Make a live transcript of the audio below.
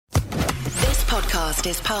podcast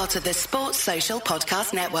is part of the Sports Social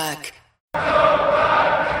Podcast Network.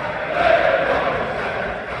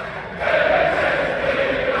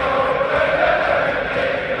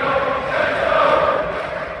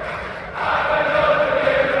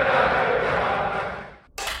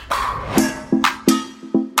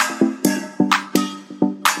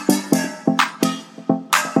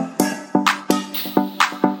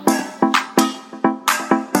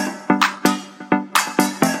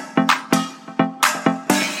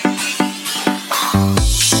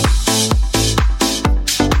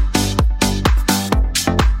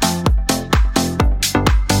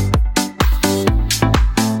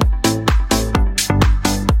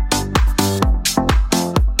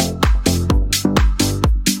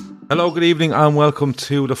 Hello, good evening and welcome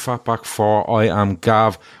to the Fatback 4. I am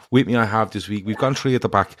Gav. With me I have this week, we've gone three at the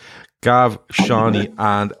back, Gav, Shawnee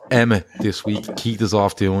and Emma this week. Keith is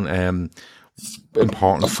off doing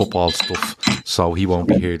important football stuff, so he won't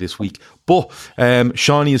be here this week. But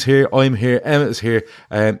Shawnee is here, I'm here, Emma is here.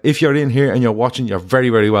 If you're in here and you're watching, you're very,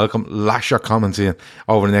 very welcome. Lash your comments in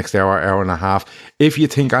over the next hour and a half. If you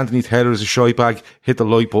think Anthony Taylor is a shy bag, hit the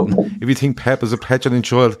like button. If you think Pep is a petulant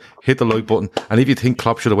child, hit the like button. And if you think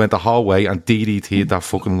Klopp should have went the whole way and DDT'd that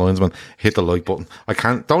fucking linesman, hit the like button.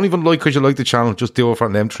 Don't even like because you like the channel, just do it for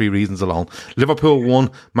them three reasons alone. Liverpool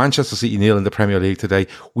won, Manchester City 0 in the Premier League today.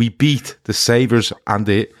 We beat the saviours and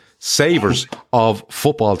the savers of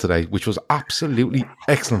football today, which was absolutely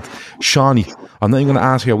excellent. Shawnee, I'm not even going to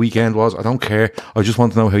ask how your weekend was. I don't care. I just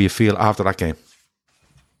want to know how you feel after that game.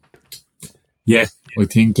 Yeah, I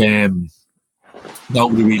think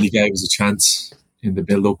nobody really gave us a chance in the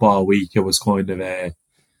build-up all week. It was kind of a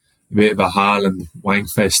bit of a Haaland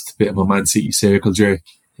wankfest, bit of a Man City circle jerk.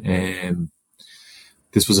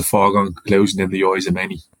 This was a foregone conclusion in the eyes of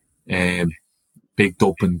many. Bigged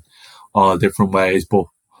up in all different ways, but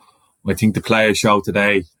I think the players showed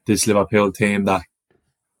today, this Liverpool team, that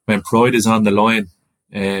when pride is on the line,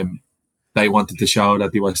 they wanted to show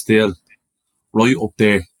that they were still right up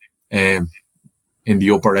there in the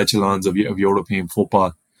upper echelons of European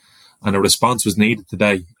football. And a response was needed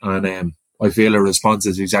today. And I feel a response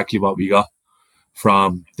is exactly what we got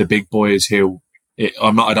from the big boys who,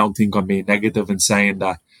 I don't think I'm being negative in saying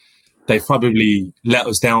that they've probably let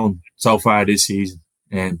us down so far this season.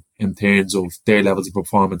 In terms of their levels of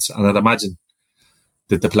performance, and I'd imagine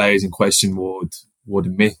that the players in question would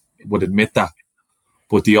admit that.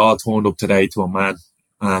 But they all turned up today to a man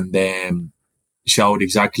and showed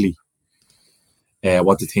exactly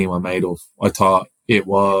what the team are made of. I thought it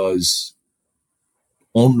was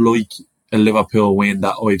unlike a Liverpool win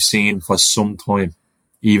that I've seen for some time,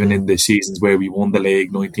 even in the seasons where we won the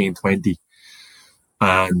league 1920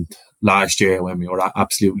 and last year when we were at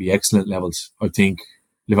absolutely excellent levels. I think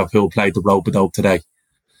Liverpool played the rope-a-dope today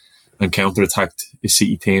and counter-attacked a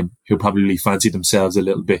City team who probably fancied themselves a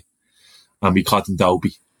little bit, and we caught them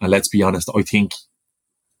dopey. And let's be honest, I think,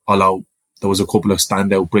 although there was a couple of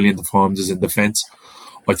standout brilliant performances in defence,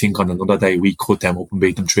 I think on another day we cut them up and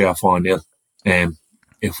beat them 3 or 4-0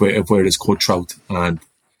 if we're as cutthroat. And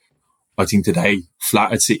I think today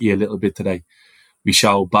flattered City a little bit today. We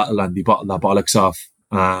showed battle and they bottled our bollocks off,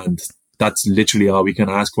 and that's literally all we can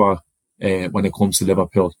ask for. When it comes to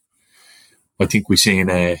Liverpool, I think we're seeing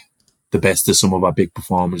the best of some of our big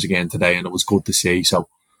performers again today, and it was good to see. So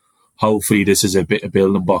hopefully this is a bit of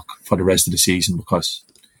building block for the rest of the season, because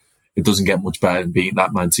it doesn't get much better than beating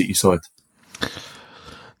that Man City side.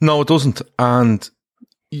 No, it doesn't, and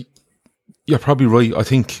you're probably right. I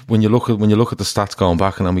think when you look at the stats going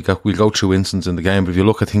back, and then we go through instances in the game. But if you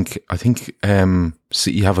look, I think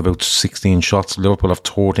City have about 16 shots. Liverpool have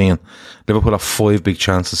 13. Liverpool have 5 big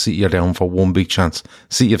chances. City are down for 1 big chance.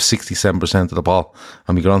 City have 67% of the ball,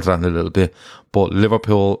 and we get onto that in a little bit. But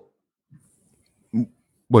Liverpool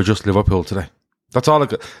were just Liverpool today. That's all.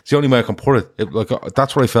 It's the only way I can put it.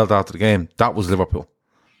 That's what I felt after the game. That was Liverpool,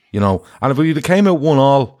 And if it came out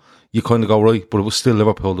 1-1. You kind of go, right, but it was still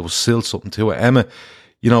Liverpool. There was still something to it. Emma,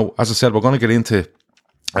 as I said, we're going to get into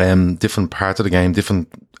different parts of the game, different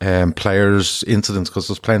players, incidents, because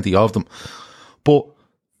there's plenty of them. But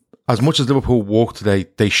as much as Liverpool worked today,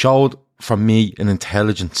 they showed, for me,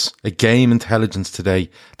 a game intelligence today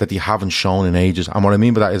that they haven't shown in ages. And what I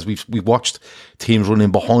mean by that is we've watched teams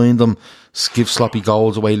running behind them, give sloppy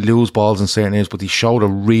goals away, lose balls in certain areas, but they showed a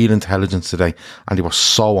real intelligence today, and they were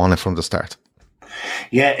so on it from the start.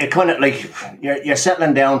 Yeah, it kind of like you're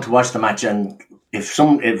settling down to watch the match, and if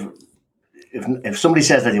somebody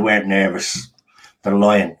says that they weren't nervous, they're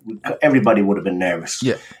lying. Everybody would have been nervous.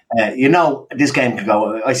 Yeah, this game could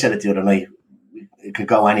go. I said it the other night. It could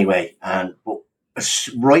go anyway, but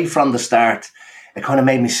right from the start, it kind of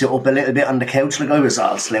made me sit up a little bit on the couch. Like I was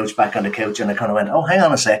all slouched back on the couch, and I kind of went, "Oh, hang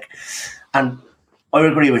on a sec." And I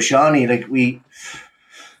agree with Shawnee. Like we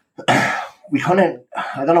kind of,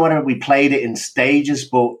 I don't know whether we played it in stages,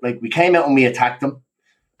 but like we came out and we attacked them.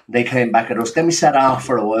 They came back at us. Then we set off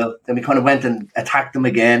for a while. Then we kind of went and attacked them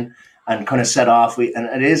again and kind of set off. And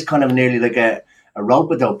it is kind of nearly like a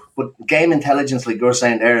rope-a-dope. But game intelligence, like you're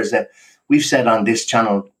saying there, is that we've said on this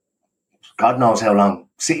channel, God knows how long,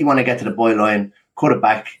 City want to get to the byline, cut it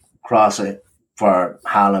back, cross it for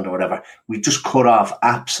Haaland or whatever. We just cut off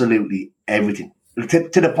absolutely everything. To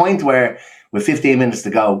the point where with 15 minutes to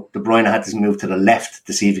go, De Bruyne had to move to the left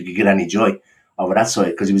to see if he could get any joy over that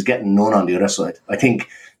side because he was getting none on the other side. I think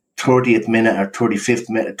 30th minute or 35th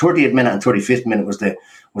minute, 30th minute and 35th minute was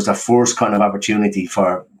the first kind of opportunity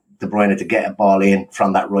for De Bruyne to get a ball in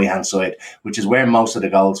from that right hand side, which is where most of the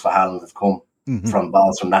goals for Haaland have come from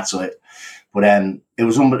balls from that side. But it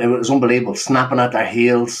was unbelievable, snapping at their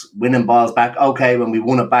heels, winning balls back. Okay, when we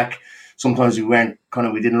won it back, sometimes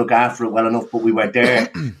we didn't look after it well enough, but we were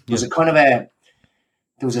there. There was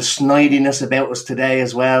there was a snidiness about us today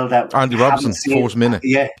as well. That Andy Robertson, fourth minute,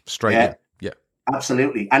 straight in. Yeah,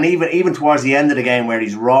 absolutely. And even towards the end of the game, where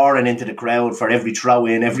he's roaring into the crowd for every throw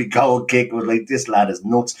in, every goal kick, was like, this lad is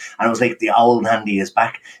nuts. And it was like the old Andy is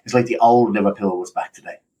back. It's like the old Liverpool was back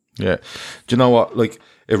today. Yeah, do you know what? Like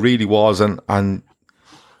it really was, and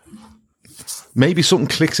maybe something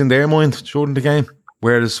clicks in their mind during the game.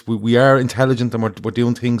 Whereas we are intelligent and we're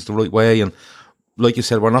doing things the right way, and like you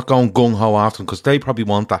said, we're not going gung-ho after them because they probably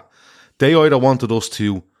want that. They either wanted us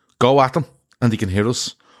to go at them and they can hit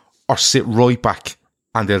us, or sit right back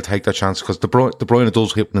and they'll take their chance because De Bruyne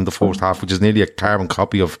does hit in the first half, which is nearly a carbon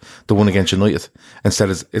copy of the one against United. Instead,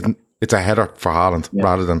 it's a header for Haaland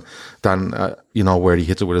rather than where he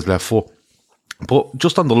hits it with his left foot. But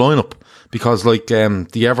just on the lineup, because like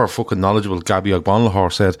the ever fucking knowledgeable Gabby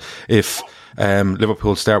Ogbonlahor said, if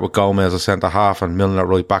Liverpool start with Gomez as centre half and Milner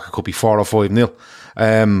right back, it could be 4 or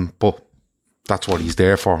 5-0. But that's what he's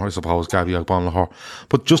there for, I suppose, Gabby Ogbonlahor.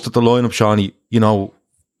 But just at the lineup, Shawnee,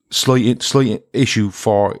 slight issue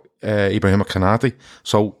for Ibrahima Konate.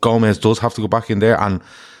 So Gomez does have to go back in there, and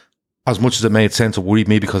as much as it made sense, it worried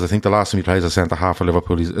me because I think the last time he plays as centre half for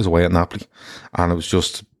Liverpool is away at Napoli, and it was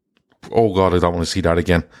just, oh God, I don't want to see that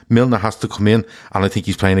again. Milner has to come in, and I think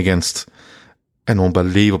he's playing against an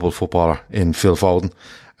unbelievable footballer in Phil Foden.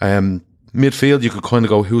 Midfield, you could kind of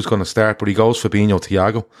go, who's going to start? But he goes Fabinho,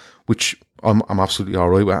 Thiago, which I'm absolutely all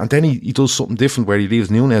right with. And then he does something different where he leaves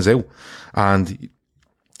Nunez out, and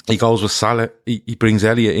he goes with Salah. He brings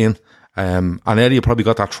Elliott in. And Elliott probably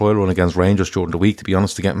got that trial run against Rangers during the week, to be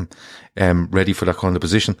honest, to get him ready for that kind of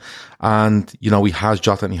position. And, he has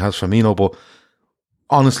Jota and he has Firmino, but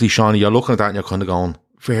honestly, Shawnee, you're looking at that and you're kind of going,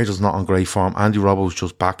 Virgil's not on great form. Andy Roberts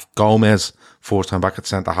just back. Gomez, first time back at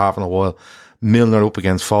centre half in a while. Milner up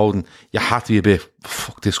against Foden. You had to be a bit,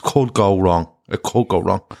 fuck, this could go wrong. It could go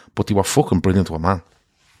wrong. But they were fucking brilliant to a man.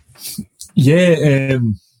 Yeah,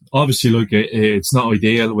 obviously, look, it's not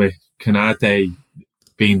ideal with Konate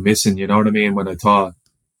being missing, you know what I mean? When I thought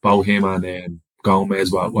both him and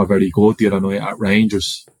Gomez were very good the other night at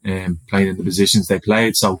Rangers, playing in the positions they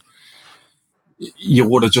played. So you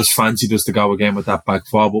would have just fancied us to go again with that back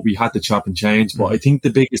four, but we had to chop and change. But I think the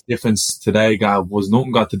biggest difference today, Gav, was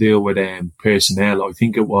nothing got to do with personnel. I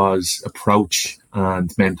think it was approach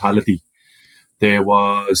and mentality. There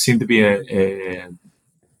seemed to be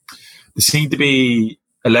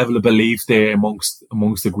a level of belief there amongst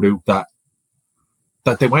the group that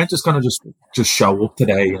they weren't just going to just show up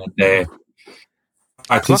today and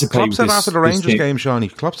anticipate. Klopp said after the Rangers game, Shawnee.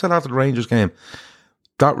 Klopp said after the Rangers game,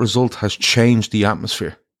 that result has changed the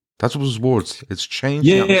atmosphere. That's what his words. It's changed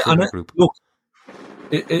the atmosphere of the group. Look,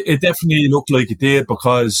 it definitely looked like it did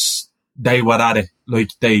because they were at it. Like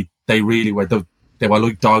they really were. They were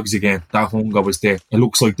like dogs again. That hunger was there. It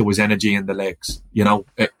looks like there was energy in the legs.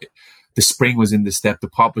 The spring was in the step. The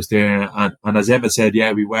pop was there. And as Emma said,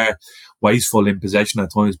 yeah, we were wasteful in possession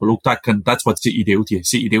at times. But look, that's what City do to you.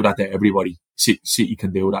 City do that to everybody. City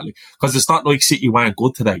can do that. Because it's not like City weren't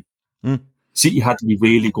good today. City had to be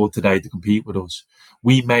really good today to compete with us.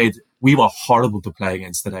 We were horrible to play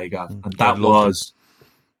against today, Gav. And that was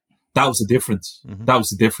the difference. Mm-hmm. That was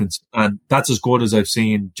the difference. And that's as good as I've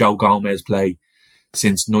seen Joe Gomez play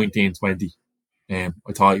since 1920. I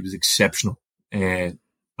thought he was exceptional. And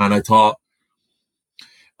I thought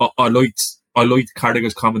I liked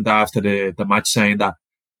Carragher's comment after the match saying that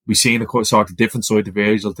we seen a sort of different side of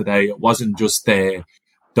Virgil today. It wasn't just the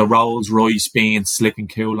Rolls Royce being slick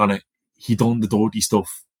and cool on it. He done the dirty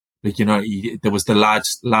stuff. There was the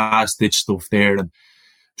last ditch stuff there and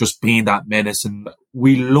just being that menace. And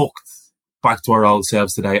we looked back to our old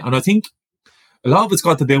selves today. And I think a lot of it's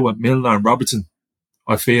got to do with Milner and Robertson.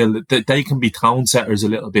 I feel that they can be tone setters a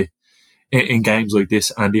little bit in games like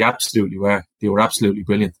this, and they absolutely were. They were absolutely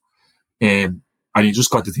brilliant. And you just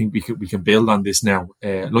got to think we can build on this now.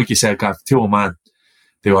 Like you said, Gav, 2-man,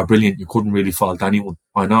 they were brilliant. You couldn't really fault anyone.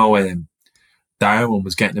 I know Darwin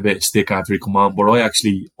was getting a bit of stick after he come on, but I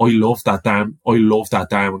love that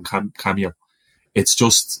Darwin cameo. It's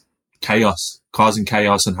just chaos, causing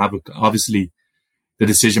chaos and havoc. Obviously, the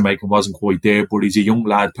decision making wasn't quite there, but he's a young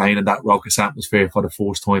lad playing in that raucous atmosphere for the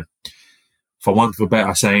first time. For want of a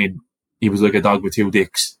better saying, he was like a dog with two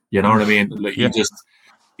dicks. You know what I mean? Like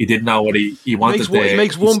he didn't know what he wanted. He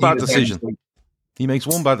makes one bad decision. He makes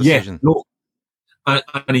one bad decision. Yeah, look,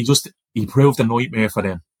 and he proved a nightmare for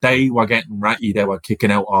them. They were getting ratty. They were kicking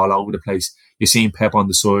out all over the place. You seen Pep on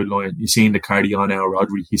the sideline. You seen the carry on our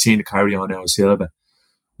Rodri. You seen the carry on our Silva.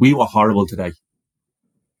 We were horrible today.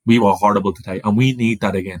 And we need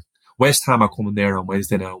that again. West Ham are coming there on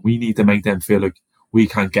Wednesday now. We need to make them feel like we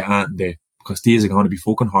can't get at them there, because these are going to be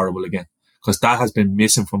fucking horrible again. Because that has been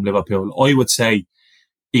missing from Liverpool. I would say,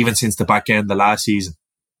 even since the back end of last season,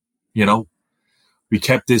 you know, we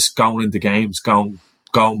kept this going into games, going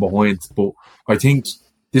behind. But I think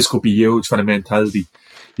this could be huge for the mentality.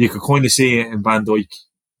 You could kind of see it in Van Dijk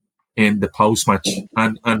in the post match,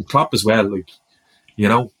 and Klopp as well. Like, you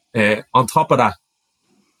know, on top of that,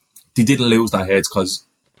 they didn't lose their heads, because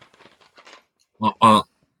I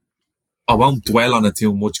won't dwell on it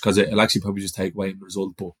too much, because it'll actually probably just take away the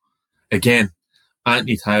result. But again,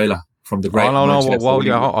 Anthony Taylor from the great.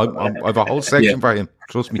 I have a whole section for him.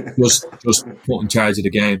 Trust me. Just put in charge of the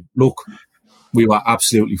game. Look, we were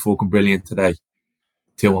absolutely fucking brilliant today.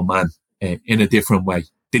 2-man in a different way.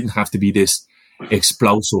 Didn't have to be this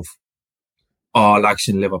explosive, all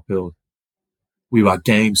action Liverpool. We were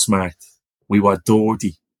game smart. We were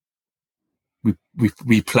dirty.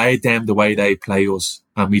 We played them the way they play us,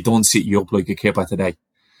 and we don't sit you up like a kipper today.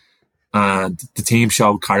 And the team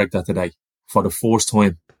showed character today for the first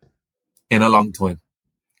time in a long time.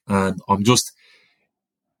 And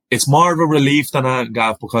it's more of a relief than that,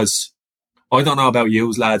 Gav, because I don't know about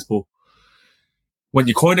you lads, but when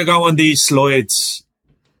you kind of go on these slides,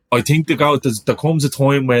 I think there comes a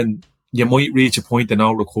time when you might reach a point of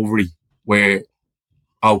no recovery where,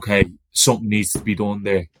 okay, something needs to be done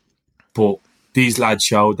there. But these lads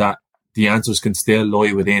show that the answers can still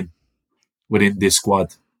lie within this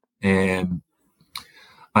squad. And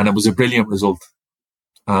it was a brilliant result.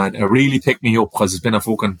 And it really picked me up, because it's been a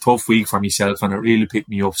fucking tough week for myself, and it really picked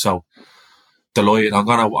me up. So delighted. I'm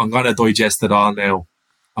gonna digest it all now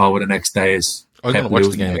over the next days. I'm going to watch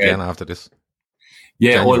the game again after this.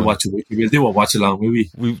 Yeah, genuinely. I'll watch it. We'll do a watch along, will we?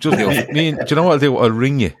 Do you know what I'll do? I'll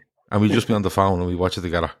ring you, and we'll just be on the phone and we watch it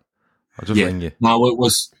together. I'll just ring you. No,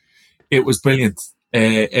 it was brilliant.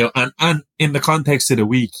 And in the context of the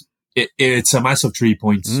week, it's a massive 3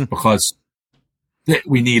 points, because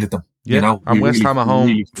we needed them. Yeah, you know? And West Ham at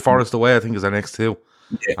home, Forest away, I think, is our next two.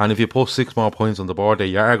 Yeah. And if you put 6 more points on the board there,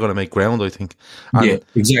 you are going to make ground, I think. And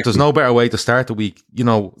exactly. There's no better way to start the week, you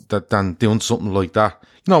know, than doing something like that.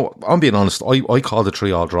 You know, I'm being honest, I called a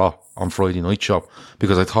 3-3 draw on Friday night shop,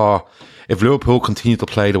 because I thought if Liverpool continue to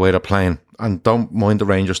play the way they're playing, and don't mind the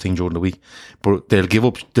Rangers thing during the week, but they gave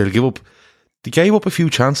up a few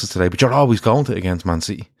chances today, but you're always going to against Man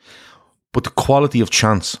City. But the quality of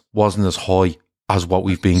chance wasn't as high as what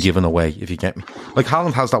we've been given away, if you get me. Like,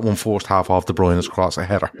 Haaland has that one first half off De Bruyne's cross, a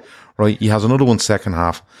header, right? He has another one second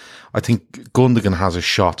half. I think Gundogan has a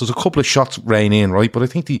shot. There's a couple of shots rain in, right? But I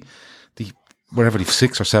think the wherever they've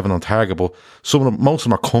 6 or 7 on target, but most of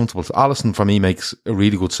them are comfortable. Alisson, for me, makes a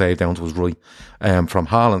really good save down to his right from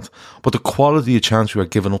Haaland. But the quality of chance we were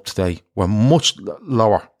giving up today were much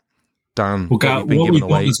lower than what we've been giving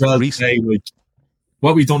away recently.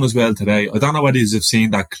 What we've done as well today, I don't know whether you've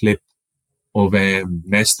seen that clip of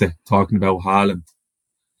Nesta talking about Haaland.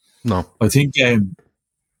 No. I think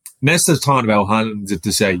Nesta's talking about Haaland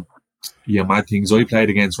to say, yeah, mad things. I played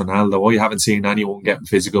against Ronaldo. I haven't seen anyone getting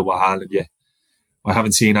physical with Haaland yet. I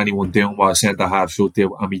haven't seen anyone doing what a centre-half should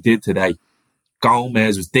do, and we did today.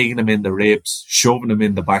 Gomez was digging him in the ribs, shoving him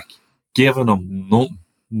in the back, giving him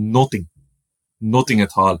nothing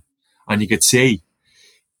at all. And you could see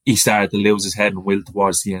he started to lose his head and will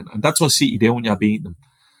towards the end. And that's what City do when you're beating them.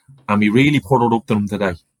 And we really put it up to them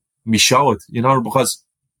today. We show it, you know, because,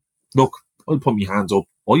 look, I'll put my hands up.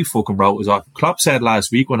 I fucking wrote us off. Klopp said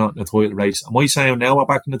last week we're not in the title race. Am I saying now we're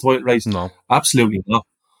back in the title race? No. Absolutely not.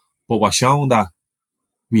 But we're showing that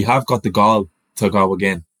we have got the gall to go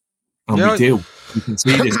again. And we do. You can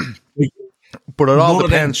see this. But it all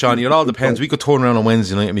depends, Sean. It all depends. We could turn around on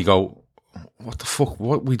Wednesday night and we go, what the fuck?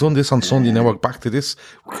 What we done this on Sunday? Now we're back to this,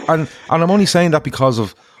 and I'm only saying that because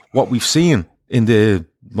of what we've seen in the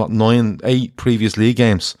 8 previous league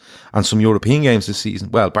games and some European games this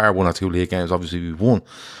season. Well, bar 1 or 2 league games, obviously we've won,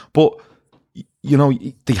 but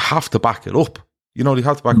they have to back it up. They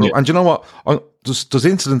have to back it up. And you know what? There's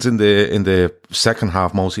incidents in the second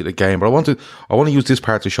half mostly of the game, but I want to use this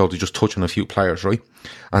part of the show to just touch on a few players, right?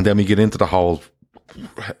 And then we get into the whole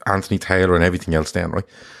Anthony Taylor and everything else then, right?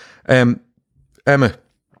 Emma,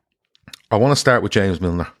 I want to start with James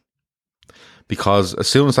Milner, because as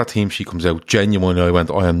soon as that team sheet comes out, genuinely I went,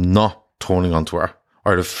 I am not turning on Twitter.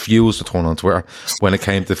 I refused to turn on Twitter when it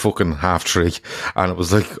came to fucking 3:30, and it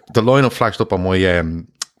was like the lineup flashed up on my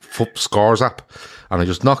FUP Scores app, and I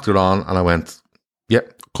just knocked it on, and I went, yeah,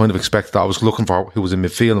 kind of expected that. I was looking for who was in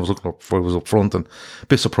midfield, I was looking for who was up front, and a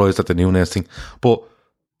bit surprised at the Nunez thing, but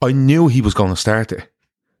I knew he was going to start it.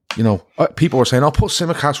 People were saying, I'll put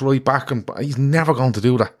Tsimikas right back, and he's never going to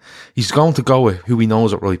do that. He's going to go with who he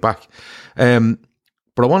knows at right back. But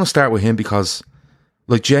I want to start with him because,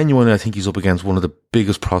 genuinely, I think he's up against one of the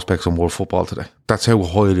biggest prospects in world football today. That's how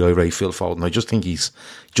highly I rate Phil Foden. I just think he's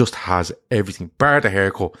just has everything. Bar the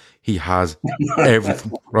haircut, he has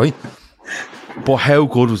everything, right? But how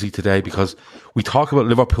good was he today? Because we talk about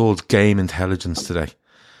Liverpool's game intelligence today.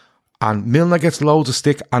 And Milner gets loads of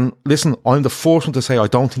stick. And listen, I'm the first one to say I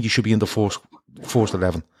don't think he should be in the first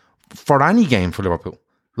 11 for any game for Liverpool.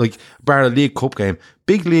 Bar a League Cup game,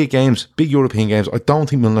 big league games, big European games, I don't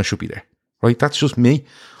think Milner should be there. Right? That's just me.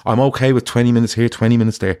 I'm okay with 20 minutes here, 20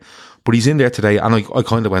 minutes there. But he's in there today, and I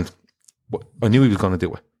kind of went, I knew he was going to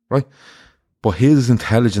do it. Right? But his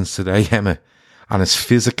intelligence today, Emma, and his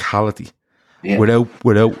physicality,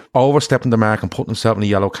 without overstepping the mark and putting himself in a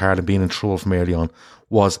yellow card and being in trouble from early on,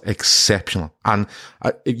 was exceptional. And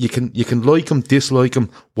you can like him, dislike him,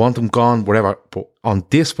 want him gone, whatever. But on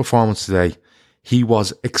this performance today, he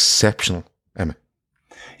was exceptional, Emma.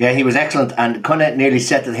 Yeah, he was excellent, and kind of nearly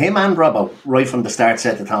set him and Robbo right from the start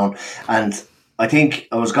set the tone. And I think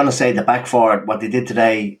I was going to say the back forward, what they did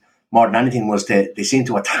today more than anything was they seemed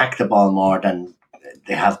to attack the ball more than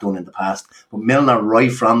they have done in the past. But Milner,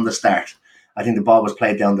 right from the start, I think the ball was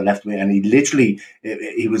played down the left wing, and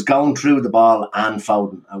he was going through the ball and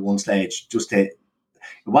Foden at one stage. It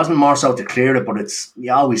wasn't more so to clear it, but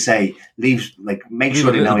you always say make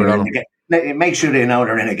sure they know you're in the game. Make sure they know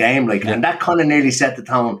they're in a game, and that kind of nearly set the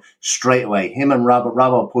tone straight away. Him and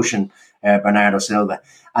Robbo pushing Bernardo Silva,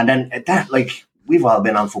 and then that, we've all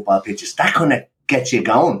been on football pitches, that kind of gets you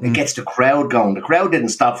going. It gets the crowd going. The crowd didn't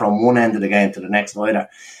stop from one end of the game to the next either,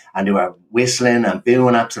 and they were whistling and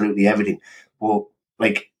booing absolutely everything. But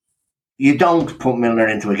you don't put Milner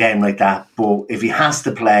into a game like that. But if he has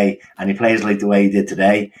to play and he plays like the way he did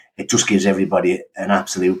today, it just gives everybody an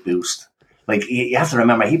absolute boost. You have to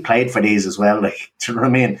remember, he played for these as well. Do you know what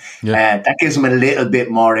I mean? Yeah. That gives him a little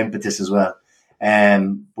bit more impetus as well.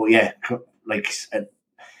 But yeah,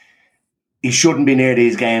 he shouldn't be near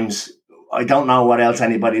these games. I don't know what else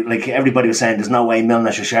everybody was saying, there's no way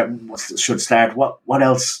Milner should start. What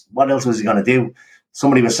else was he going to do?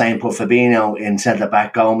 Somebody was saying put Fabinho in centre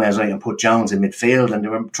back, Gomez right, and put Jones in midfield, and they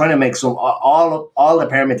were trying to make all the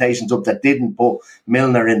permutations up that didn't put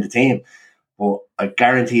Milner in the team. But I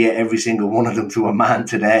guarantee you, every single one of them to a man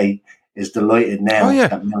today is delighted now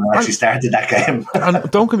that Milner actually started that game. And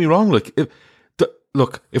don't get me wrong,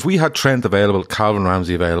 if we had Trent available, Calvin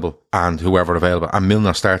Ramsey available, and whoever available, and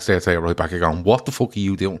Milner starts there today right back again, what the fuck are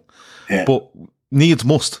you doing? Yeah. But needs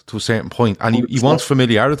must to a certain point, and he wants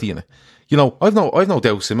familiarity in it. I've no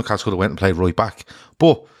doubt Tsimikas could have went and played right back,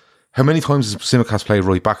 but how many times has Tsimikas played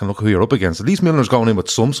right back, and look who you're up against? At least Milner's going in with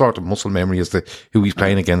some sort of muscle memory as to who he's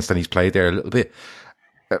playing against, and he's played there a little bit.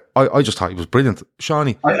 I just thought he was brilliant.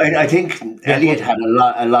 Shawnee. I think Elliott had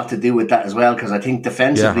a lot to do with that as well, because I think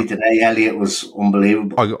defensively today Elliott was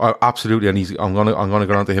unbelievable. I absolutely, and I'm gonna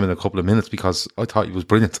go on to him in a couple of minutes because I thought he was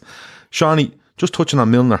brilliant. Shawnee, just touching on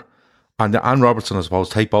Milner and Robertson, I suppose,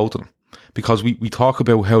 take both of them, because we talk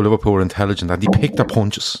about how Liverpool were intelligent and they picked their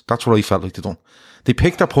punches. That's what I felt like they done. They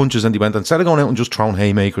picked their punches and they went, instead of going out and just throwing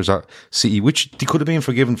haymakers at City, which they could have been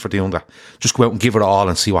forgiven for doing that, just go out and give it all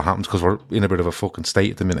and see what happens, because we're in a bit of a fucking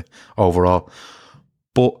state at the minute overall.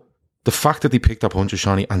 But the fact that they picked their punches,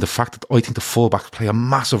 Shawnee, and the fact that I think the fullbacks play a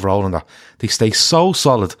massive role in that. They stay so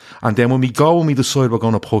solid, and then when we go and we decide we're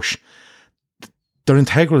going to push, they're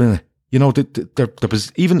integral in it. They're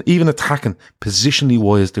even attacking positionally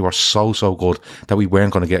wise, they were so good that we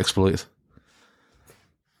weren't going to get exploited.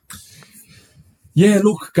 Yeah,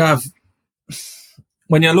 look, Gav,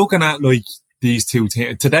 when you're looking at these two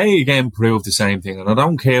teams, today again proved the same thing, and I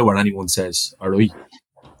don't care what anyone says, all right?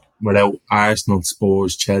 without Arsenal,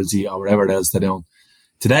 Spurs, Chelsea, or whatever else they're doing.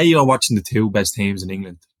 Today you're watching the two best teams in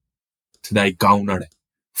England. Today going at it.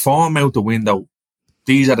 Form out the window.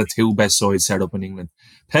 These are the two best sides set up in England.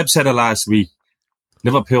 Pep said it last week.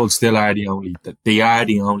 Liverpool still are the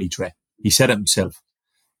only threat. He said it himself.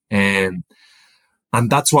 And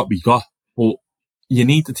that's what we got. But you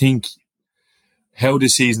need to think how the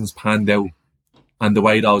season's panned out and the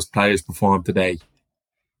way those players perform today.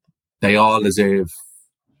 They all deserve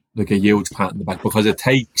like a huge pat in the back, because it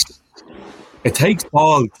takes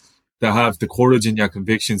all to have the courage in your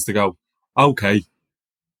convictions to go, okay,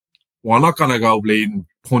 we're not going to go bleeding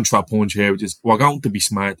punch for punch here. We're going to be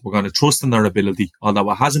smart. We're going to trust in our ability.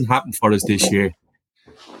 Although it hasn't happened for us this year,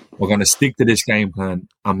 we're going to stick to this game plan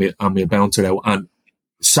and we'll bounce it out. And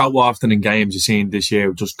so often in games you've seen this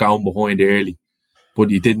year just going behind early, but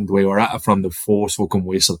you didn't. We were at it from the first fucking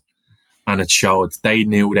whistle, and it showed. They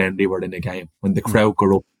knew then they were in the game. When the crowd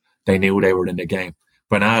got up, they knew they were in the game.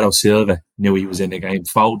 Bernardo Silva knew he was in the game.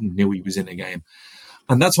 Foden knew he was in the game.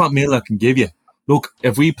 And that's what Milner can give you. Look,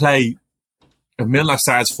 if Milner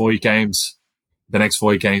starts 5 games, the next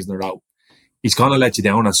 5 games in a row, he's going to let you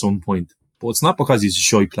down at some point. But it's not because he's a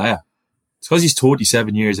shy player. It's because he's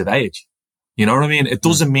 37 years of age. You know what I mean? It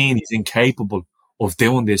doesn't mean he's incapable of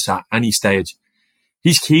doing this at any stage.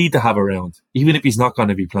 He's key to have around, even if he's not going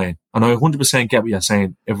to be playing. And I 100% get what you're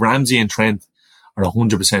saying. If Ramsey and Trent are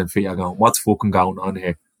 100% fit, you're going, what's fucking going on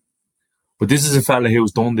here? But this is a fella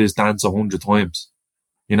who's done this dance 100 times.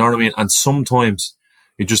 You know what I mean? And sometimes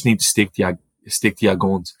you just need to stick to your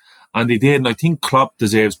guns. And they did. And I think Klopp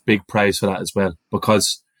deserves big praise for that as well,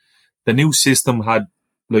 because the new system had,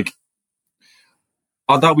 like,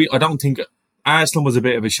 I don't think Arsenal was a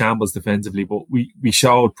bit of a shambles defensively, but we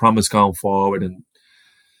showed promise going forward, and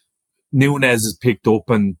Núñez has picked up,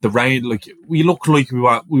 and the rain, like, we looked like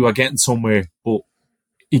we were getting somewhere, but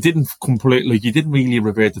he didn't really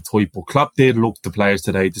revert the type. But Klopp did look to players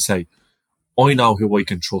today to say, I know who I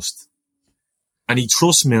can trust. And he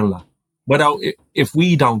trusts Milner. If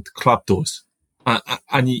we don't, Klopp does.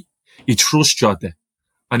 And he trusts Jota.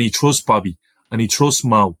 And he trusts Bobby. And he trusts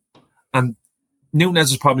Mo. And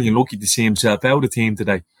Núñez is probably lucky to see himself out of the team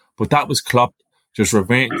today. But that was Klopp just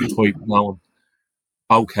reverting the type, knowing,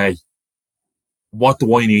 okay, what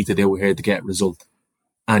do I need to do here to get a result?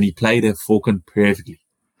 And he played it fucking perfectly.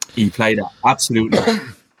 He played it absolutely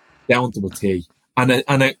down to a T. And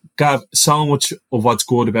it gave so much of what's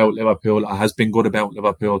good about Liverpool, or has been good about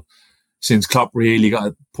Liverpool since Klopp really got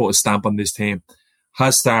to put a stamp on this team,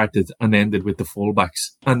 has started and ended with the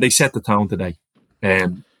fullbacks. And they set the tone today.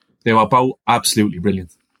 They were both absolutely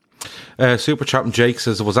brilliant. Super Chat from Jake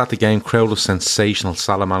says, was at the game, crowd was sensational.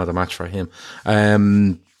 Salah man of the match for him.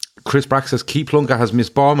 Chris Brack says, Keith Plunker has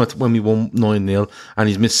missed Bournemouth when we won 9-0 and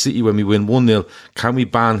he's missed City when we win 1-0. Can we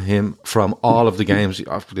ban him from all of the games?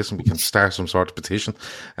 Listen, we can start some sort of petition.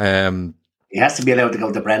 He has to be allowed to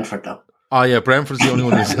go to Brentford, though. Oh yeah, Brentford's the only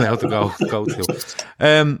one he's allowed to go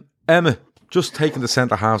to. Emma, just taking the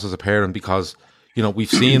centre halves as a pairing, because you know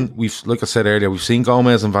we've like I said earlier, we've seen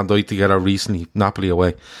Gomez and Van Dijk together recently, Napoli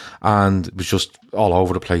away, and it was just all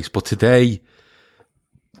over the place. But today,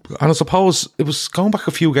 and I suppose it was going back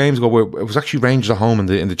a few games ago where it was actually Rangers at home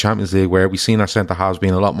in the Champions League, where we've seen our centre halves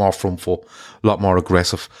being a lot more front foot, a lot more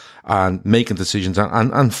aggressive, and making decisions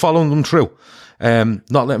and following them through.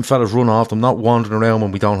 Not letting fellas run off them, not wandering around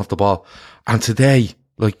when we don't have the ball. And today,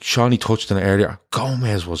 like Shawnee touched on it earlier,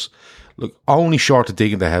 Gomez was only short of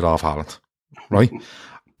digging the head off Haaland, right?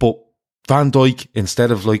 But Van Dijk, instead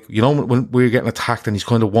of when we're getting attacked and he's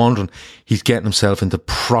kind of wandering, he's getting himself into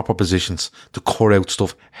proper positions to cut out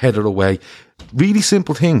stuff, head it away. Really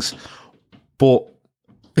simple things. But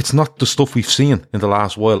it's not the stuff we've seen in the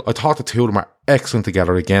last while. I thought the two of them are excellent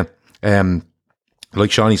together again. Like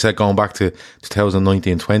Shawnee said, going back to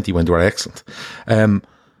 2019-20 when they were excellent.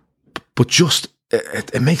 But just,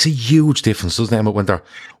 it makes a huge difference, doesn't it, when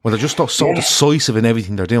they're just so decisive in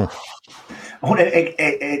everything they're doing.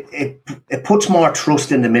 It puts more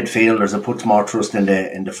trust in the midfielders. It puts more trust in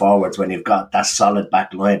the forwards when you've got that solid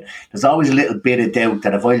back line. There's always a little bit of doubt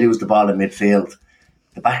that if I lose the ball in midfield,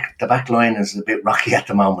 the back line is a bit rocky at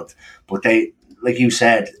the moment. But they, like you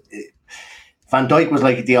said, Van Dijk was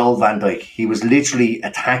like the old Van Dijk. He was literally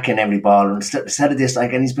attacking every ball. And instead of this,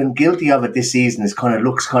 and he's been guilty of it this season, it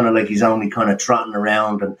looks kind of like he's only kind of trotting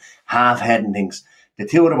around and half-heading things. The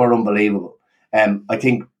two of them are unbelievable. I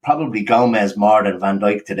think probably Gomez more than Van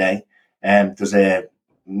Dijk today. There's a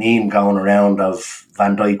meme going around of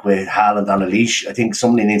Van Dijk with Haaland on a leash. I think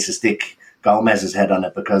somebody needs to stick Gomez's head on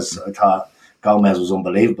it, because I thought Gomez was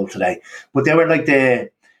unbelievable today. But they were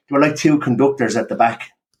like two conductors at the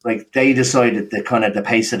back. like they decided the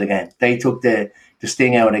pace of the game. They took the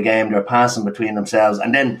sting out of the game. They were passing between themselves,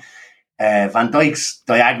 and then Van Dijk's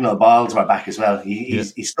diagonal balls were back as well.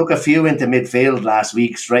 He stuck a few into midfield last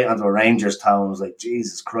week, straight onto a Rangers town. I was like,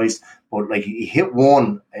 Jesus Christ! But like he hit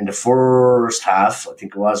one in the first half, I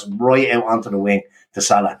think it was, right out onto the wing to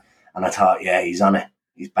Salah, and I thought, yeah, he's on it.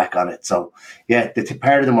 He's back on it. So yeah, the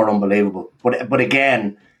pair of them were unbelievable. But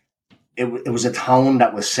again, it was a tone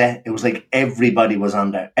that was set. It was like everybody was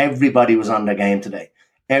on there. Everybody was on their game today.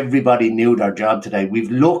 Everybody knew their job today.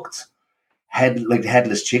 We've looked like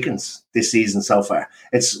headless chickens this season so far.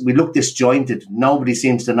 We look disjointed. Nobody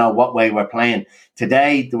seems to know what way we're playing.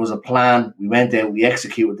 Today, there was a plan. We went out, we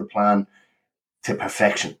executed the plan to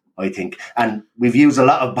perfection, I think. And we've used a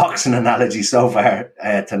lot of boxing analogies so far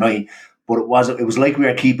tonight, but it was like we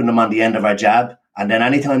were keeping them on the end of our jab. And then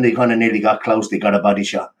anytime they kind of nearly got close, they got a body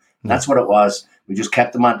shot. That's what it was. We just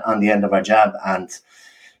kept them on the end of our jab. And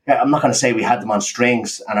yeah, I'm not going to say we had them on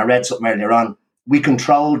strings. And I read something earlier on. We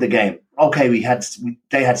controlled the game. Okay, they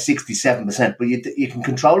had 67%, but you can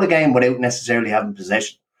control a game without necessarily having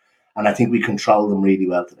possession. And I think we controlled them really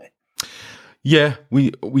well today. Yeah,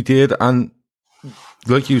 we did. And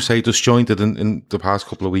like you say, disjointed in the past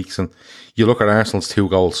couple of weeks. And you look at Arsenal's 2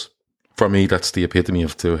 goals. For me, that's the epitome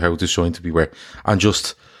of how disjointed we were. And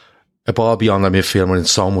just a ball beyond our midfield, we're in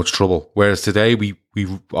so much trouble. Whereas today, we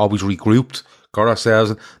always regrouped, got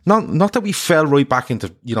ourselves, not that we fell right back into,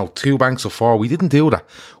 2 banks of 4. We didn't do that.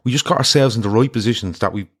 We just got ourselves in the right positions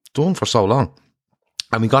that we've done for so long.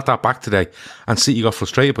 And we got that back today. And City got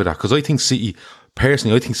frustrated by that. Because I think City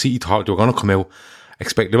thought they were going to come out,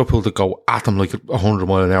 expect Liverpool to go at them like 100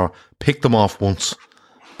 mile an hour, pick them off once,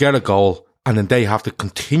 get a goal, and then they have to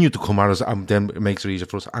continue to come at us, and then it makes it easier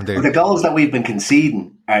for us. And the goals that we've been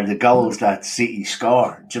conceding are the goals that City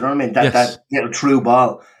score. Do you know what I mean? That little true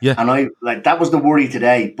ball. Yeah. And that was the worry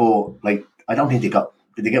today. But I don't think they got.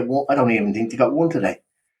 Did they get one? I don't even think they got one today.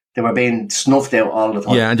 They were being snuffed out all the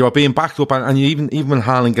time. Yeah, and they were being backed up, and even when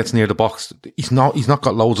Haaland gets near the box, he's not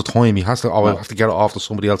got loads of time. He has to. I have to get it off to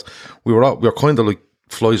somebody else. We were kind of like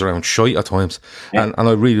flies around shite at times, and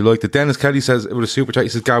I really liked it. Dennis Kelly says with a super chat, he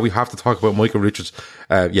says, "Gary, we have to talk about Michael Richards."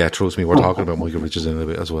 Yeah, trust me, we're talking about Michael Richards in a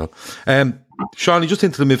bit as well. Shawnee, just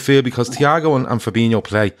into the midfield because Thiago and Fabinho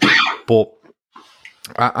play, but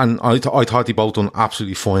I thought they both done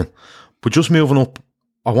absolutely fine. But just moving up,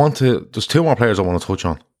 there's 2 more players I want to touch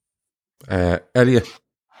on. Elliott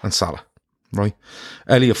and Salah, right?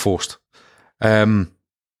 Elliott first.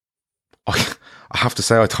 I have to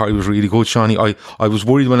say, I thought he was really good, Shawnee. I was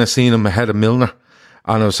worried when I seen him ahead of Milner,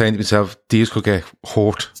 and I was saying to myself, these could get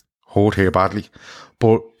hurt here badly.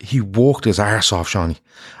 But he walked his arse off, Shawnee,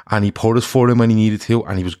 and he put his foot in when he needed to,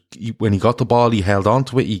 and when he got the ball, he held on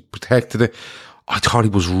to it, he protected it. I thought he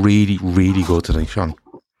was really, really good today, Shawnee.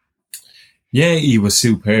 Yeah, he was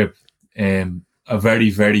superb. A very,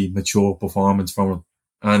 very mature performance from him.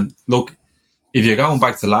 And look, if you're going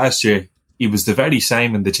back to last year, he was the very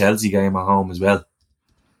same in the Chelsea game at home as well.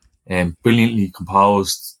 Brilliantly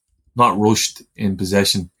composed, not rushed in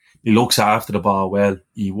possession. He looks after the ball well.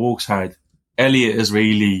 He works hard. Elliott is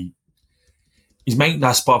he's making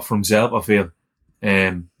that spot for himself, I feel.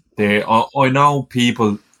 I know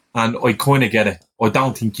people, and I kind of get it. I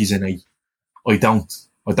don't think he's an 8. I don't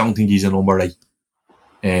think he's a number 8.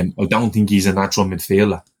 I don't think he's a natural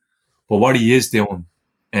midfielder. But what he is doing,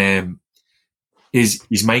 is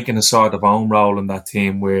he's making a sort of own role in that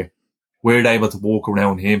team where we're able to walk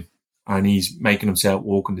around him, and he's making himself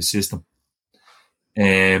walk in the system.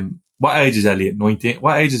 What age is Elliott? 19?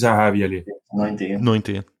 What age is Harvey Elliott?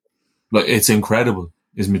 19. Like, it's incredible,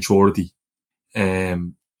 his maturity.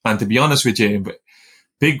 And to be honest with you,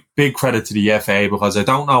 big credit to the FA, because I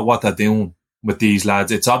don't know what they're doing with these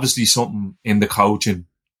lads. It's obviously something in the coaching,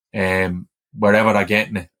 wherever they're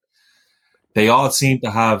getting it. They all seem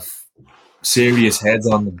to have serious heads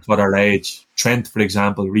on them for their age. Trent, for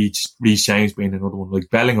example, Reece James being another one, like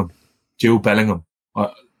Jude Bellingham.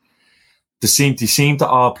 They seem to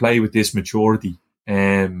all play with this maturity.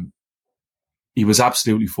 He was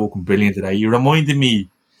absolutely fucking brilliant today. He reminded me,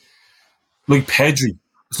 like Pedri.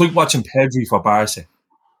 It's like watching Pedri for Barca.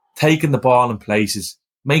 Taking the ball in places,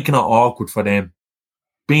 making it awkward for them,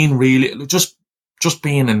 being really, just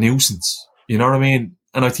being a nuisance. You know what I mean?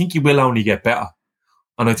 And I think he will only get better.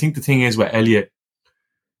 And I think the thing is with Elliott,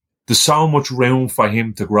 there's so much room for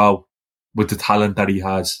him to grow with the talent that he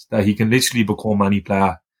has, that he can literally become any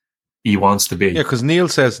player he wants to be. Yeah, because Neil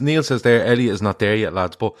says there, Elliott is not there yet,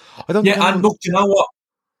 lads. But I don't. Yeah, and look, do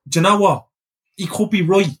you know what? He could be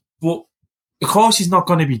right, but of course he's not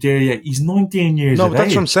going to be there yet. He's 19 years old. No,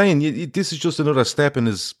 that's what I'm saying. This is just another step in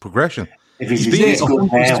his progression. If he's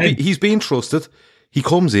good now. He's being trusted. He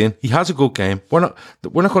comes in. He has a good game. We're not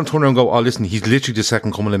going to turn around and go, oh, listen, he's literally the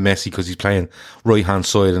second coming of Messi because he's playing right hand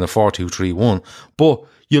side in a 4-2-3-1. But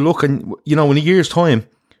you look and in a year's time,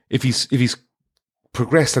 if he's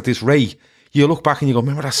progressed at this rate, you look back and you go,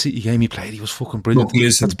 remember that City game he played? He was fucking brilliant. Look,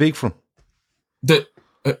 listen, that's big for him.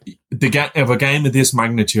 Of a game of this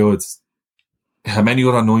magnitude, how many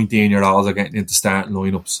other 19-year-olds are getting into starting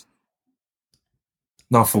lineups?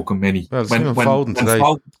 Not fucking many. Well, Foden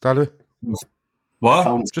today.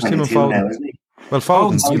 What? Just him and Foden. Now, isn't he? Well,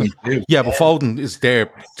 Foden's, but Foden is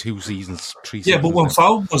there 2 seasons, 3 seasons. Yeah, but when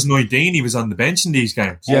Foden was 19, he was on the bench in these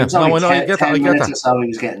games. Yeah, no, I get that. He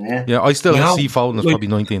was getting, yeah, I still see Foden as probably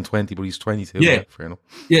 19, 20, but he's 22. Yeah, fair enough.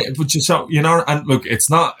 Yeah, but and look, that's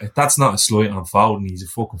not a slight on Foden. He's a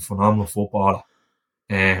fucking phenomenal footballer.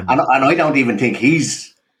 And I don't even think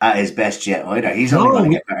he's at his best yet either. He's only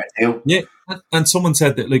going to get better too. Yeah, and someone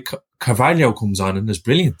said that like Carvalho comes on and is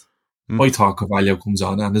brilliant. I thought Carvalho comes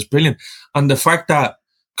on and is brilliant. And the fact that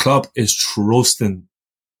Klopp is trusting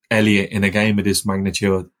Elliott in a game of this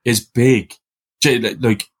magnitude is big.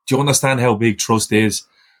 Like, do you understand how big trust is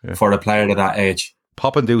for a player at that age?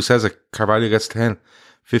 Popandoo says that Carvalho gets 10,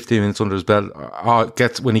 15 minutes under his belt.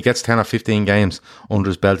 When he gets 10 or 15 games under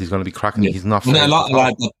his belt, he's going to be cracking it. He's not. A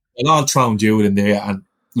lot throwing Jude in there. And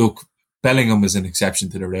look, Bellingham is an exception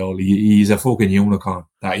to the rule. He's a fucking unicorn,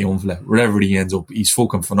 that young fella. Wherever he ends up, he's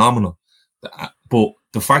fucking phenomenal. But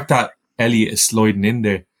the fact that Elliott is sliding in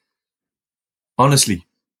there, honestly,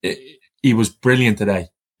 he was brilliant today.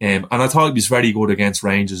 And I thought he was very good against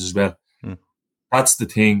Rangers as well. That's the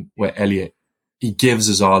thing with Elliott. He gives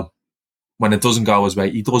his all. When it doesn't go his way,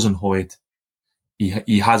 he doesn't hide.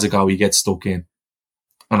 He has a go, he gets stuck in.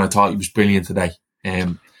 And I thought he was brilliant today.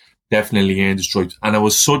 Definitely earned his stripes. And I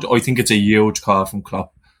think it's a huge call from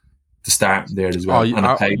Klopp to start him there as well.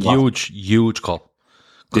 Huge call.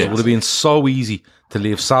 Because it would have been so easy to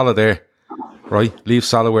leave Salah there, right? Leave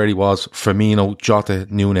Salah where he was, Firmino, Jota,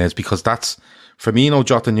 Nunez, because that's Firmino,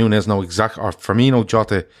 Jota, Nunez know exactly, or Firmino,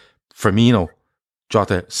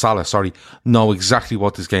 Jota, Salah, know exactly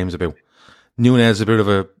what this game's about. Nunez is a bit of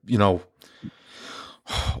a,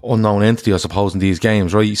 unknown entity, I suppose, in these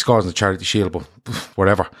games, right? He scores in the Charity Shield, but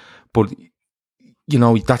whatever. But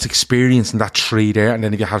that's experience and that three there. And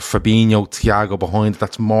then if you had Fabinho, Thiago behind,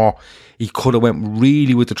 that's more. He could have went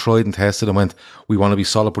really with the tried and tested and went, we want to be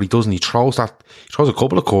solid, but he doesn't. He throws a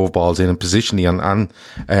couple of curveballs in positionally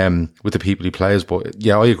and with the people he plays. But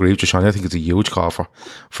yeah, I agree with you, Sean. I think it's a huge call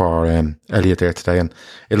for Elliott there today. And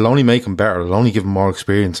it'll only make him better. It'll only give him more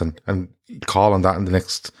experience and call on that in the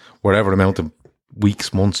next whatever amount of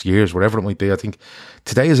weeks, months, years, whatever it might be. I think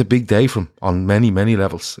today is a big day for him on many, many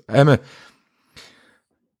levels. Emma,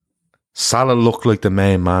 Salah looked like the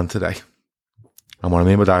main man today. And what I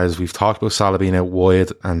mean by that is we've talked about Salah being out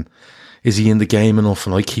wide and is he in the game enough?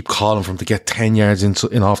 And I keep calling for him to get 10 yards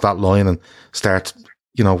in off that line and start,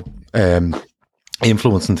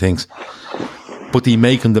 influencing things. But he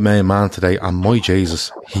make him the main man today, and my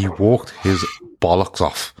Jesus, he walked his bollocks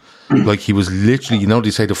off. Like he was literally,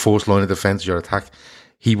 they say the first line of defence is your attack.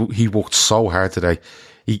 He worked so hard today.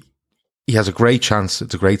 He has a great chance.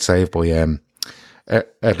 It's a great save by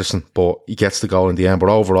Ederson, but he gets the goal in the end. But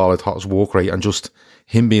overall, I thought his work rate and just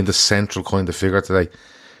him being the central kind of figure today.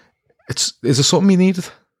 Is it something he needed?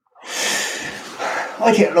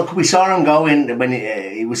 I think, look, we saw him go in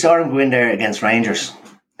we saw him go in there against Rangers,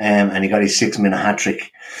 and he got his 6-minute hat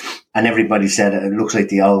trick. And everybody said it looks like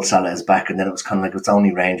the old Salah is back, and then it was kind of like it's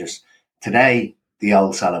only Rangers. Today, the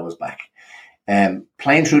old Salah was back.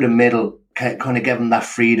 Playing through the middle kind of gave him that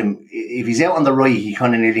freedom. If he's out on the right, he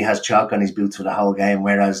kind of nearly has chalk on his boots for the whole game,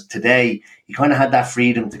 whereas today, he kind of had that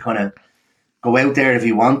freedom to kind of go out there if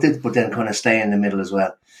he wanted, but then kind of stay in the middle as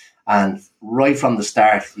well. And right from the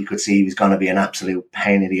start, you could see he was going to be an absolute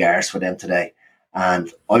pain in the arse for them today. And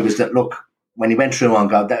when he went through on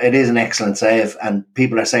goal, it is an excellent save, and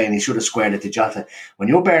people are saying he should have squared it to Jota. When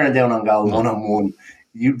you're bearing down on goal 1-on-1,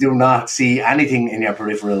 you do not see anything in your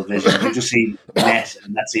peripheral vision. You just see net,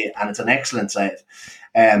 and that's it. And it's an excellent save.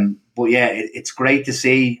 But yeah, it's great to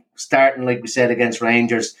see starting, like we said, against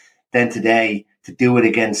Rangers, then today to do it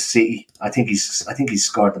against City. I think he's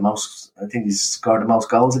scored the most. I think he's scored the most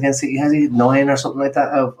goals against City. Has he 9 or something like that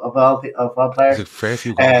of all players? There's a fair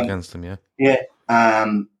few goals against him, yeah. Yeah.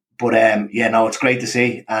 It's great to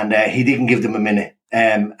see. And he didn't give them a minute.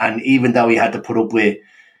 And even though he had to put up with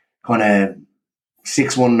kind of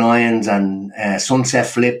 619s and sunset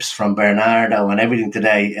flips from Bernardo and everything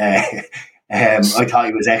today, I thought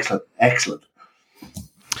he was excellent.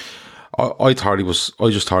 I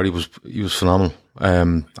just thought he was phenomenal.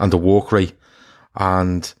 And the work rate.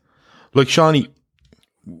 And like Shawnee,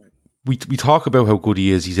 we talk about how good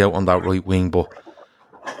he is. He's out on that right wing, but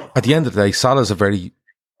at the end of the day, Salah's a very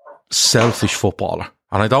selfish footballer.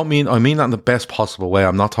 And I mean that in the best possible way.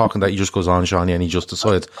 I'm not talking that he just goes on, Shawnee, and he just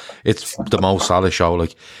decides it's the Mo Salah show.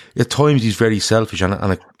 Like, at times he's very selfish,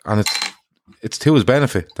 and it's to his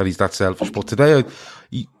benefit that he's that selfish. But today,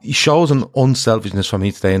 he shows an unselfishness for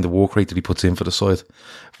me today in the work rate that he puts in for the side,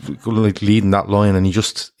 like leading that line, and he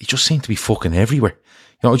just seemed to be fucking everywhere.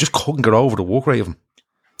 You know, I just couldn't get over the work rate of him.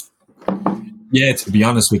 Yeah, to be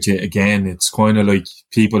honest with you, again, it's kind of like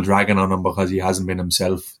people dragging on him because he hasn't been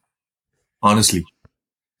himself. Honestly.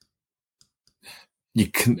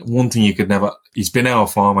 One thing you could never, he's been out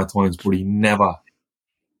of form at times, but he never,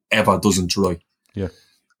 ever doesn't try. Yeah.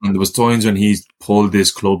 And there was times when he's pulled this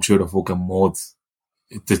club through the fucking mud.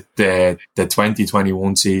 The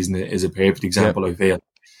 2021 season is a perfect example, I feel.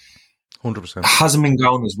 100%. Hasn't been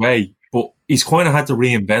going his way, but he's kind of had to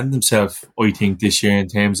reinvent himself, I think, this year in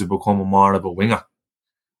terms of becoming more of a winger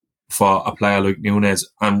for a player like Núñez.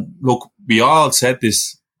 And look, we all said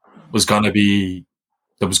this was going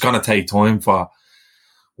to take time for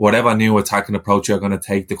whatever new attacking approach you're going to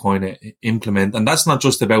take to kind of implement. And that's not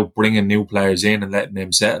just about bringing new players in and letting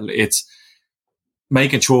them settle. It's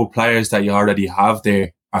making sure players that you already have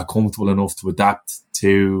there are comfortable enough to adapt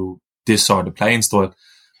to this sort of playing style.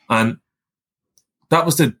 And that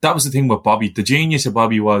was the thing with Bobby. The genius of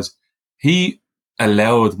Bobby was he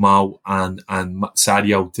allowed Mo and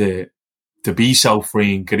Sadio to be so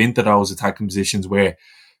free and get into those attacking positions where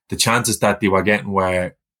the chances that they were getting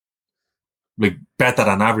were like better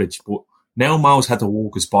than average. But now Mo's had to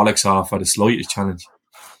walk his bollocks off for the slightest chance.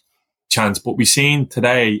 But we've seen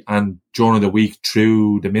today and during the week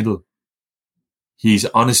through the middle, he's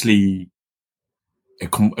honestly a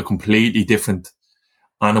completely different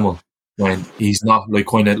animal when he's not like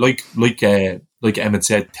kind of like Emmett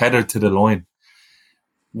said, tethered to the line.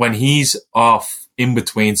 When he's off in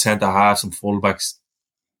between centre halves and fullbacks,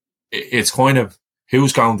 it's kind of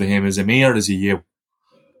who's going to him? Is it me or is it you?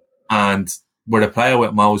 And with a player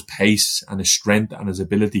with Mo's pace and his strength and his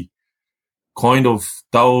ability, kind of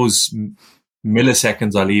those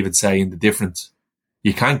milliseconds, I'll even say, in the difference,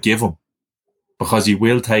 you can't give him because he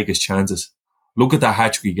will take his chances. Look at the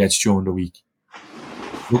hat-trick he gets during the week.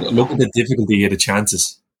 Look at the difficulty of the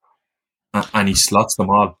chances. And he slots them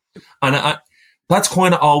all. And that's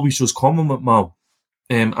kind of always just coming with Mo.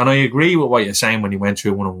 And I agree with what you're saying when he went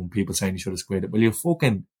through one-on-one, people saying he should have squared it. Will you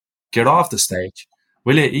fucking get off the stage?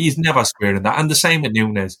 Will you? He's never squaring that. And the same with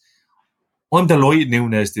Núñez. I'm delighted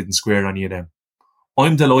Núñez didn't square any of them.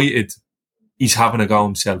 I'm delighted he's having a go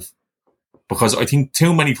himself. Because I think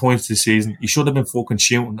too many times this season, he should have been fucking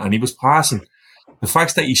shooting and he was passing. The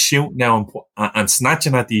fact that he's shooting now and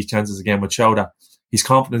snatching at these chances again would show that his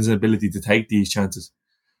confidence and ability to take these chances.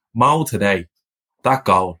 Mo today, that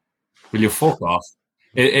goal, will you fuck off?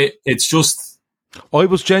 It's just... I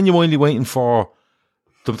was genuinely waiting for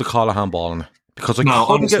them to call a handball on it. Because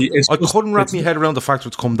I couldn't wrap my head around the fact that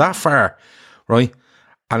it's come that far, right?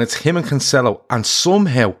 And it's him and Cancelo, and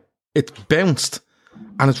somehow it's bounced,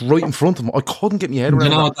 and it's right in front of him. I couldn't get my head around. You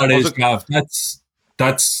know what that is, Gav?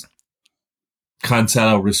 That's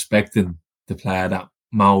Cancelo respecting the player that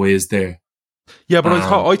Mo is there. Yeah, but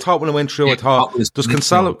I thought when I went through, does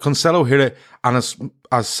Cancelo hit it, and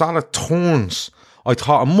as Salah turns, I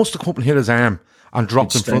thought I must have come and hit his arm and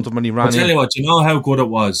dropped in front of him when he ran in. I'll tell you what, you know how good it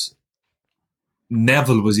was?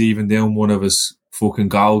 Neville was even doing one of his fucking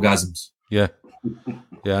goalgasms. Yeah.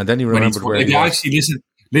 Yeah, and then he remembered where he was. If you actually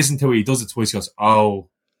listen to it, he does it twice, he goes, oh,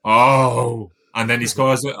 and then he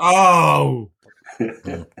scores, for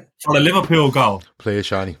a Liverpool goal. Play it,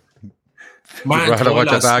 Shani. Martin Tyler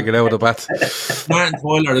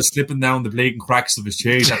is slipping down the blatant cracks of his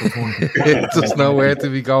chains at the point. There's nowhere to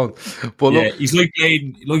be going. But yeah, look, he's like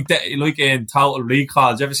playing like in Total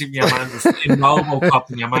Recall. You ever seen your man in RoboCop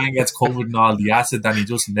and your man gets covered in all the acid and he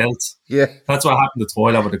just melts? Yeah, that's what happened to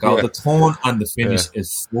Tyler with the goal. Yeah. The tone and the finish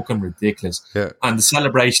is fucking ridiculous. Yeah, and the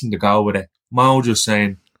celebration to go with it. Mo just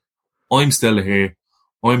saying, "I'm still here.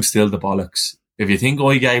 I'm still the bollocks. If you think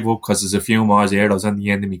I gave up because there's a few more euros on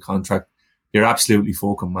the end of my contract, you're absolutely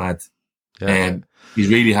fucking mad." And he's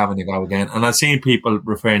really having a go again. And I've seen people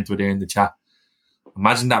referring to it there in the chat.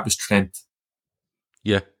 Imagine that was Trent.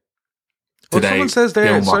 Yeah. Today, someone says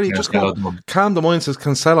there, sorry, just calm the mind, says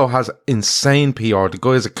Cancelo has insane PR. The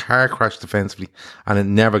guy has a car crash defensively and it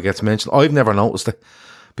never gets mentioned. I've never noticed it.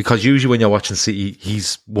 Because usually when you're watching City,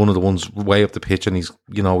 he's one of the ones way up the pitch and he's...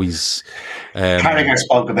 Carragher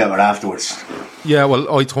spoke about it afterwards. Yeah,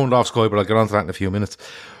 well, I turned off Sky, but I'll get on to that in a few minutes.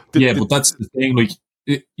 But that's the thing, like,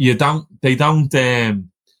 it's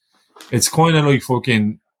kind of like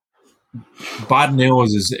fucking, bad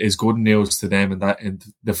news is good news to them, and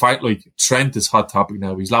the fight, like Trent is hot topic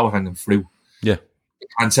now. He's low hanging fruit. Yeah.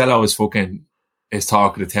 Cancelo is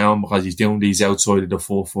talk of the town because he's doing these outside of the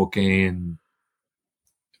full fucking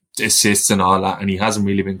assists and all that, and he hasn't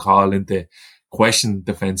really been called into question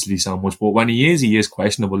defensively so much. But when he is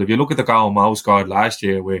questionable. If you look at the goal Mo scored last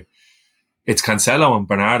year, where it's Cancelo and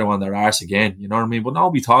Bernardo on their arse again, you know what I mean? But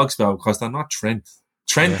nobody talks about it because they're not Trent.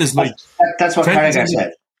 Trent is like that's what Carragher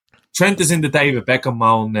said. Trent is in the David Beckham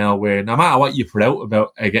mold now, where no matter what you put out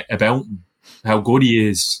about him, how good he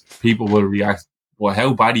is, people will react. But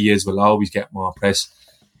how bad he is will always get more press.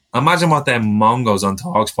 Imagine what them Mongos on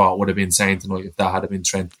TalkSport would have been saying tonight if that had been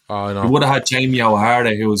Trent. Oh, I know. You would have had Jamie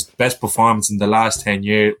O'Hara, whose best performance in the last 10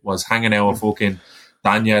 years was hanging out with fucking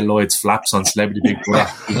Daniel Lloyd's flaps on Celebrity Big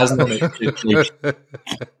Brother. He hasn't done it.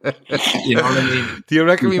 You know what I mean? Do you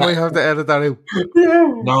reckon we might have to edit that out?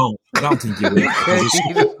 No, I don't think you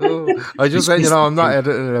will. I just said, I'm not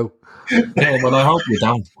editing it out. Yeah, but I hope you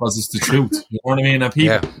don't, because it's the truth. You know what I mean? And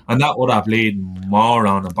people, and that would have played more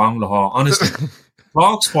on a Bangladesh. Honestly,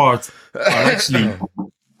 TalkSport are actually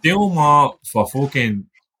doing more for fucking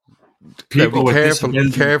people with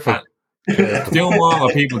disabilities. Careful. Doing more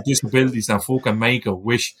with people with disabilities than fucking make a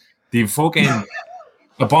wish. They fucking a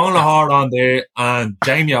Bangladesh on there and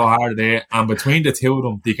Jamie O'Hara there, and between the two of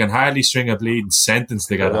them, they can hardly string a bleeding sentence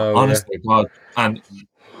together. Honestly, God, and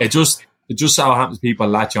it just so happens people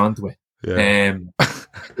latch onto it. Yeah.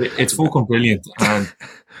 It's fucking brilliant. And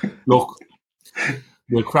look,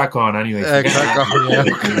 we'll crack on anyway. Crack on, yeah.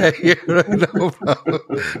 Okay. No problem.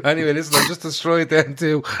 Anyway, listen, I just destroyed them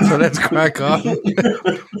too, so let's crack on.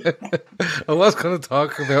 I was going to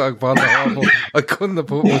talk about Agbala, but I couldn't have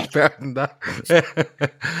put much better than that.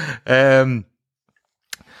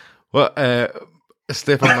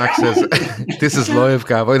 Stefan Max says, this is live,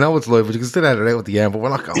 Gav. I know it's live, but you can still edit it out at the end, but we're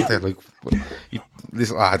not going there.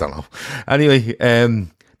 Listen, I don't know. Anyway,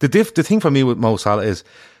 the thing for me with Mo Salah is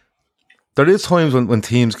there is times when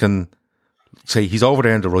teams can say he's over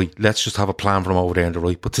there on the right, let's just have a plan for him over there on the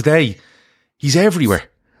right. But today, he's everywhere.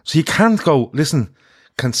 So you can't go, listen,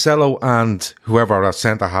 Cancelo and whoever, our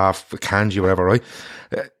centre half, Kanji, whatever, right?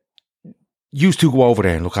 Used to go over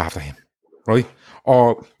there and look after him, right?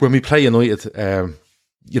 Or when we play United,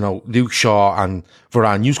 Luke Shaw and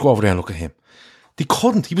Varane used to go over there and look at him. They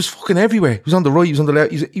couldn't. He was fucking everywhere. He was on the right, he was on the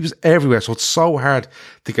left, he was everywhere. So it's so hard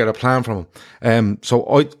to get a plan from him.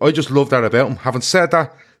 So I just love that about him. Having said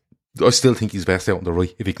that, I still think he's best out on the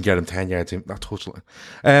right if he can get him 10 yards in that touchline.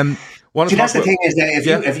 See, that's the thing is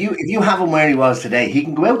that if you have him where he was today, he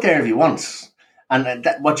can go out there if he wants. And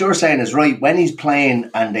what you're saying is right. When he's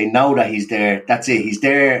playing and they know that he's there, that's it. He's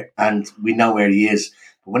there and we know where he is.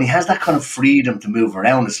 But when he has that kind of freedom to move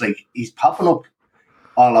around, it's like he's popping up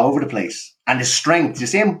all over the place. And his strength, you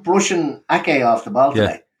see him brushing Ake off the ball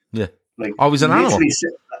today. Yeah. Like, he's an animal.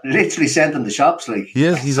 Literally sent in the shops. Like,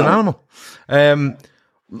 he's an animal.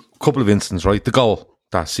 Couple of instances, right? The goal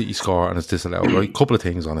that City score and it's disallowed, right? Couple of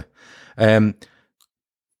things on it.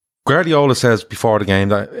 Guardiola says before the game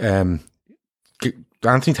that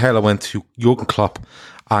Anthony Taylor went to Jurgen Klopp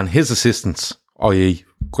and his assistants, i.e.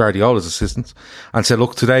 Guardiola's assistants, and said,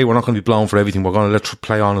 look, today we're not going to be blown for everything. We're going to let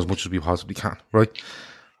play on as much as we possibly can, right?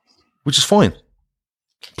 Which is fine.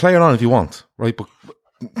 Play it on if you want, right? But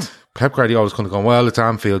Pep Guardiola's going to go, well, it's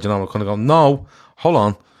Anfield, we're going to go, no, hold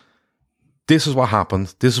on. This is what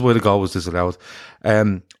happened. This is why the goal was disallowed.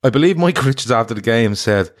 I believe Mike Richards after the game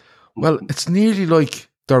said, well, it's nearly like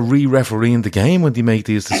they're re-refereeing the game when they make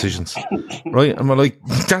these decisions, right? And we're like,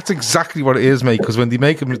 that's exactly what it is, mate, because when they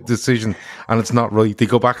make a decision and it's not right, they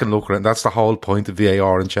go back and look at it, and that's the whole point of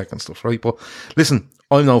VAR and checking stuff, right? But listen,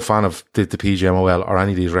 I'm no fan of the PGMOL or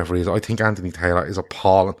any of these referees. I think Anthony Taylor is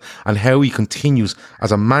appalling, and how he continues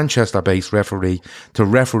as a Manchester-based referee to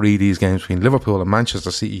referee these games between Liverpool and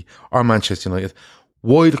Manchester City or Manchester United.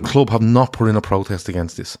 Why the club have not put in a protest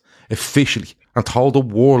against this officially and told the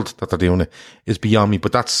world that they're doing it is beyond me,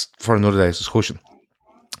 but that's for another day's discussion.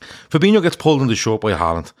 Fabinho gets pulled in the short by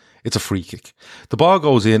Haaland. It's a free kick. The ball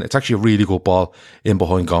goes in. It's actually a really good ball in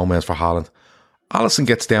behind Gomez for Haaland. Alisson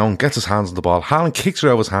gets down, gets his hands on the ball. Haaland kicks it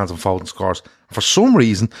out of his hands and Foden scores. For some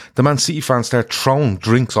reason, the Man City fans start throwing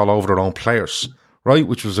drinks all over their own players, right?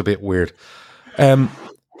 Which was a bit weird. But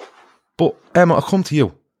Emma, I'll come to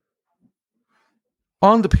you.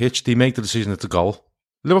 On the pitch, they make the decision it's a goal.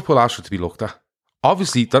 Liverpool asked for it to be looked at.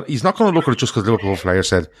 Obviously, he's not going to look at it just because Liverpool player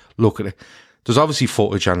said, look at it. There's obviously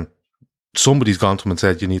footage and somebody's gone to him and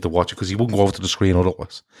said, you need to watch it because he wouldn't go over to the screen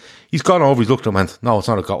otherwise. He's gone over, he's looked at him and went, no, it's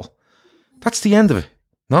not a goal. That's the end of it,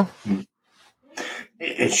 no?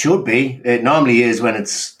 It should be. It normally is when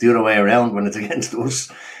it's the other way around, when it's against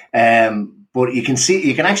us. But you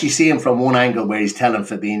can actually see him from one angle where he's telling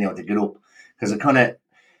Fabinho to get up, because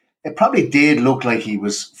it probably did look like he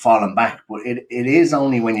was falling back, but it is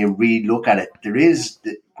only when you look at it. There is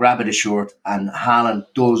the grab of the shirt, and Haaland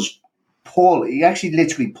does pull. He actually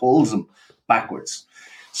literally pulls him backwards.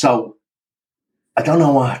 So I don't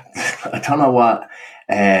know what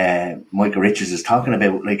Michael Richards is talking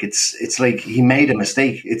about. Like it's like he made a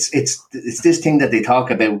mistake. It's this thing that they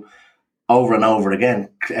talk about over and over again.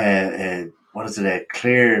 What is it? A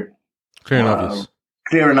clear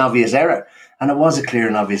and obvious error. And it was a clear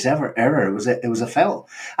and obvious error. It was a foul.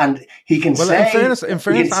 And he can say, in fairness,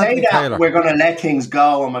 that Taylor, we're going to let things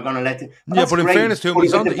go and we're going to let it. Yeah, but in fairness to him,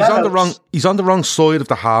 he's on the wrong side of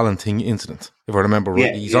the Haaland thing incident. If I remember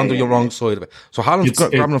right, he's on the wrong side of it. So Haaland's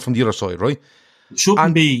grabbing him from the other side, right? It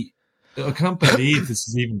shouldn't be. I can't believe this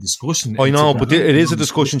is even discussion. I know, but it is a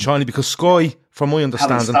discussion, Charlie, because Sky, from my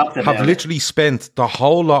understanding, have literally spent the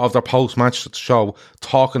whole lot of their post-match show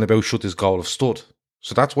talking about should this goal have stood.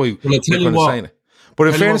 So that's why we're kind of saying it. But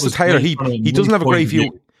in fairness to Taylor, he doesn't have a great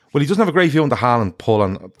view. Well, he doesn't have a great view on the Haaland pull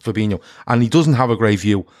on Fabinho, and he doesn't have a great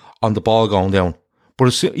view on the ball going down.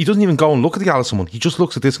 But he doesn't even go and look at the Alisson one. He just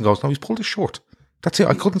looks at this and goes, no, he's pulled it short. That's it.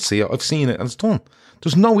 I couldn't see it. I've seen it, and it's done.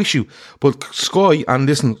 There's no issue. But Sky, and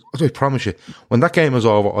listen, I promise you, when that game was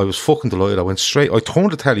over, I was fucking delighted. I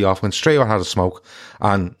turned the telly off, went straight out, had a smoke,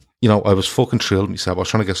 and, I was fucking thrilled myself. I was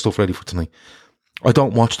trying to get stuff ready for tonight. I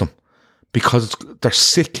don't watch them because they're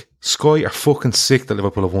sick. Sky are fucking sick that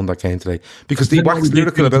Liverpool have won that game today, because they waxed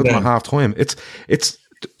lyrical about them at half time. It's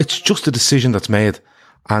just a decision that's made,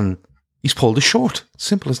 and he's pulled it short.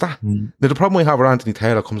 Simple as that. Now, the problem we have with Anthony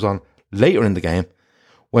Taylor comes on later in the game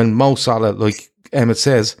when Mo Salah, like Emmett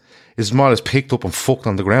says, is more or less picked up and fucked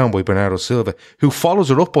on the ground by Bernardo Silva, who follows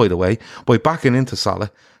her up, by the way, by backing into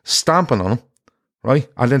Salah, stamping on him, right,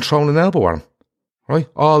 and then throwing an elbow at him, right,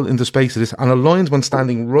 all in the space of this. And a linesman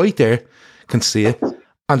standing right there can see it,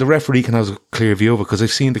 and the referee can have a clear view of it because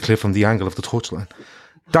I've seen the clip from the angle of the touchline.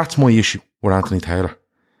 That's my issue with Anthony Taylor.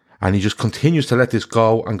 And he just continues to let this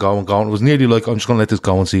go and go and go. And it was nearly like, I'm just going to let this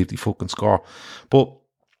go and see if they fucking score. But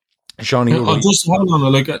Shawnee, just hold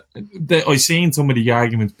on. Like, I seen some of the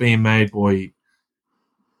arguments being made by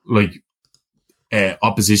like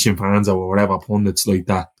opposition fans or whatever pundits like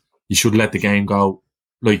that. You should let the game go.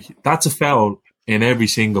 Like, that's a foul in every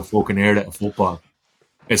single fucking area of football.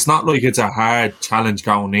 It's not like it's a hard challenge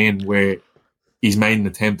going in where he's made an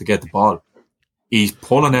attempt to get the ball. He's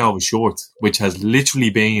pulling out of his shorts, which has literally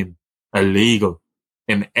been illegal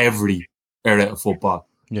in every area of football.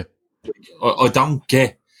 Yeah, I don't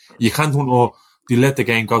get. You can't they let the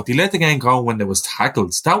game go. They let the game go when there was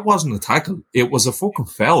tackles. That wasn't a tackle. It was a fucking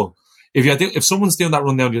foul. If someone's doing that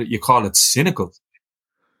run down, you call it cynical.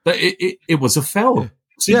 But it was a foul.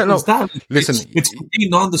 Yeah, no. Listen, it's a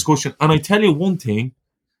non-discussion. And I tell you one thing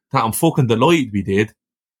that I'm fucking delighted we did.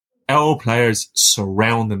 Our players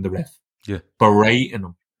surrounding the ref. Yeah. Berating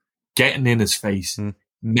him. Getting in his face.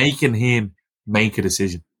 Making him make a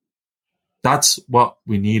decision. That's what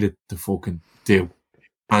we needed to fucking do.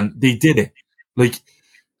 And they did it.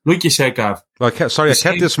 Like you said, Gav. I kept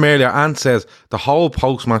this from earlier. Ant says the whole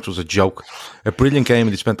post-match was a joke. A brilliant game,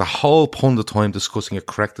 and they spent the whole pundit time discussing a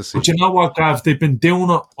correct decision. But you know what, Gav? They've been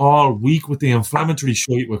doing it all week with the inflammatory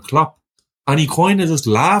shite with Klopp. And he kind of just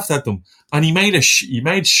laughed at them. And he made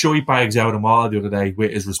shite bags out of them all the other day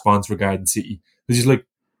with his response regarding City. Because he's like,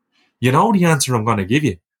 you know the answer I'm going to give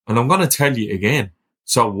you. And I'm going to tell you again.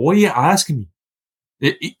 So why are you asking me?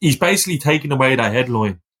 He's basically taking away that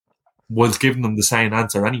headline whilst giving them the same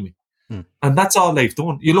answer anyway. And that's all they've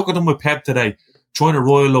done. You look at them with Pep today, trying to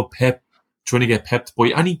roil up Pep, trying to get Pep to buy.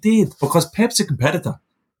 And he did, because Pep's a competitor.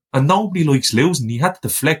 And nobody likes losing. He had to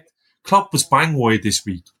deflect. Klopp was bang wide this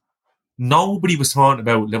week. Nobody was talking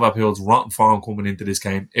about Liverpool's rotten form coming into this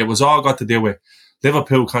game. It was all got to do with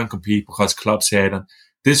Liverpool can't compete because Klopp said, and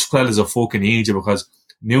this fella's a fucking idiot because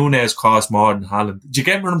Núñez costs more than Haaland. Do you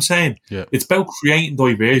get what I'm saying? Yeah. It's about creating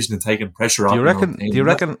diversion and taking pressure off. Do you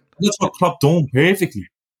reckon? That's what Klopp done perfectly.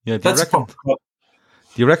 Yeah. Do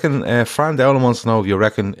you reckon? Fran Dowling wants to know if you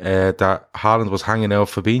reckon that Haaland was hanging out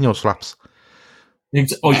Fabinho's flaps.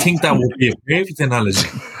 I think that would be a perfect analogy.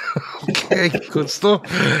 Okay, good stuff.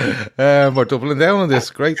 We're doubling down on this.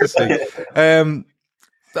 Great to see.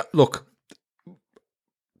 Look,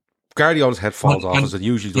 Guardiola's head falls off as it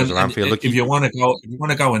usually does at Anfield. If you want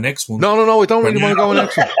to go a next one. No, I don't really want to go a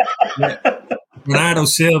next one.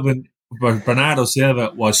 Bernardo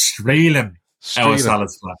Silva was strailing out of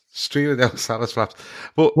Salah's flaps. Strailing out of Salah's flaps.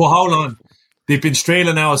 But well, hold on. They've been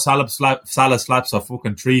strailing out of Salah's flaps for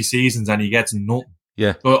fucking 3 seasons and he gets nothing.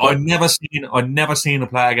 Yeah. But I've never seen a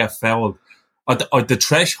player get fouled. the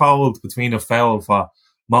threshold between a foul for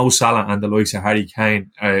Mo Salah and the likes of Harry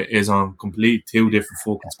Kane is on complete two different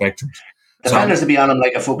fucking spectrums. Defenders to be on him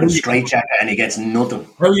like a fucking straitjacket and he gets nothing.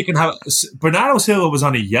 How you can have Bernardo Silva was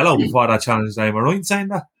on a yellow before that challenge day. Am I right in saying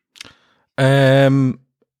that?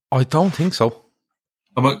 I don't think so.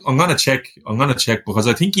 I'm gonna check. I'm gonna check because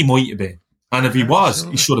I think he might have been. And if he was,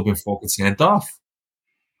 he should have been fucking sent off.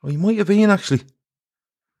 Oh, he might have been actually.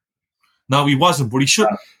 No, he wasn't, but he should.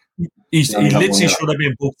 He literally should have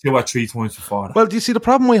been booked 2 or 3 times before that. Well, do you see the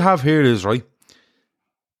problem I have here is, right?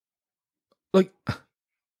 Like,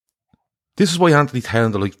 this is why Anthony Taylor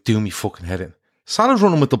like do me fucking head in. Salah's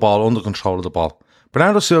running with the ball, under control of the ball.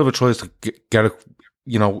 Bernardo Silva tries to get it,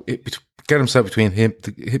 get himself between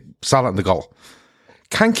Salah and the goal.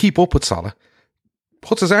 Can't keep up with Salah.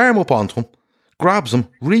 Puts his arm up onto him, grabs him,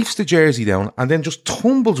 reefs the jersey down, and then just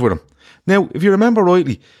tumbles with him. Now, if you remember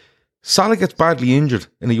rightly, Salah gets badly injured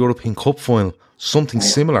in a European Cup final, something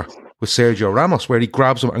similar with Sergio Ramos, where he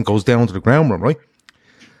grabs him and goes down to the ground with him, right?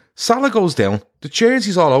 Salah goes down, the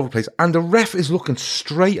jersey's all over the place, and the ref is looking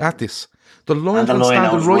straight at this. The linesman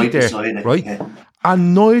standing right there, right? Yeah.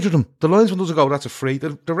 And neither of them, the linesman doesn't go, that's a free.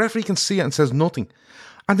 The referee can see it and says nothing.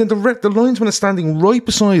 And then the linesman is standing right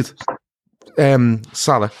beside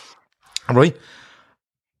Salah, right?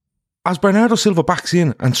 As Bernardo Silva backs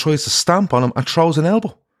in and tries to stamp on him and throws an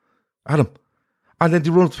elbow at him. And then they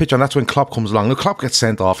run up the pitch, and that's when Klopp comes along. Now, Klopp gets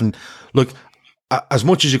sent off, and look, as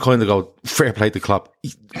much as you kind of go, fair play to Klopp,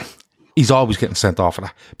 he's always getting sent off for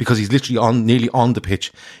that because he's literally nearly on the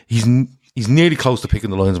pitch. He's nearly close to picking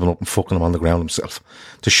the linesman up and fucking him on the ground himself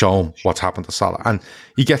to show him what's happened to Salah. And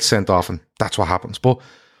he gets sent off, and that's what happens. But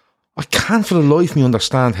I can't for the life of me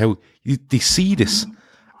understand how they see this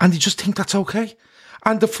and they just think that's okay.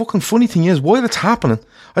 And the fucking funny thing is, while it's happening,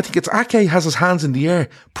 I think it's Ake has his hands in the air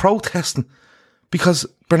protesting because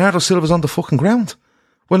Bernardo Silva's on the fucking ground.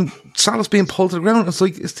 When Salah's being pulled to the ground, it's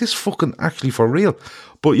like, is this fucking actually for real?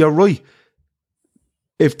 But you're right.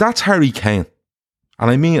 If that's Harry Kane,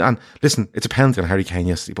 and listen, it's a penalty on Harry Kane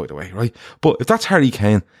yesterday, by the way, right? But if that's Harry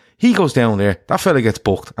Kane, he goes down there, that fella gets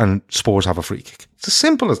booked, and Spurs have a free kick. It's as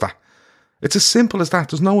simple as that. It's as simple as that.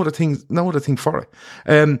 There's no other thing for it.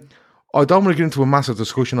 I don't want to get into a massive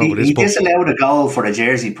discussion over this. He disallowed a goal for a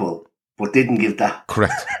jersey pull, but didn't give that.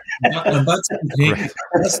 Correct. And that's the thing. Correct.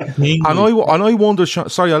 That's the thing. And I wondered,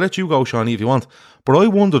 sorry, I'll let you go, Shawnee, if you want, but I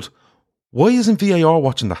wondered, why isn't VAR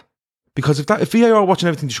watching that? Because if VAR are watching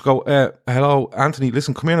everything, they should go, hello, Anthony,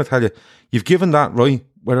 listen, come here and I tell you, you've given that, right,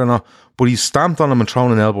 whether or not, but he's stamped on him and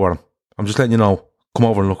thrown an elbow at him. I'm just letting you know. Come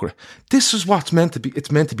over and look at it. This is what's meant to be.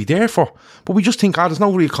 It's meant to be there for. But we just think, there's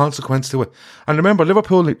no real consequence to it. And remember,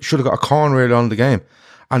 Liverpool should have got a corner early on in the game,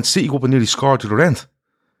 and City go up and nearly scored to the end.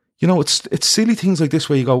 It's silly things like this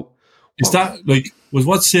where you go. Is that was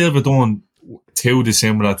what Silva done too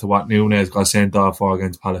dissimilar to what Nunez got sent off for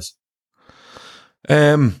against Palace?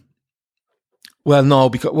 Well, no,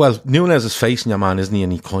 because Nunez is facing your man, isn't he?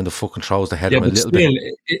 And he kind of fucking throws the head of him a little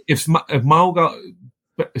bit. If Mo got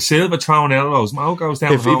Silva throwing elbows, Mo goes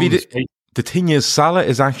down. The thing is, Salah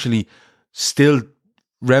is actually still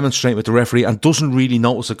remonstrating with the referee and doesn't really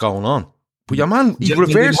notice it going on. But your man, he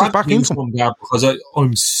reverses back into him. Because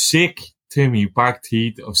I'm sick to me back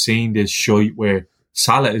teeth of seeing this shite where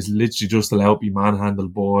Salah is literally just allowed to be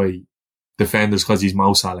manhandled by defenders because he's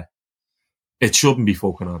Mo Salah. It shouldn't be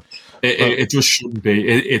fucking on. It just shouldn't be.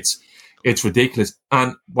 It's ridiculous.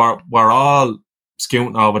 And we're all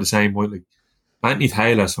scouting over the same point. Like, Anthony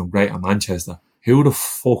Taylor's from Greater Manchester. Who the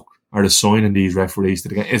fuck are assigning these referees to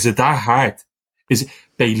the game? Is it that hard?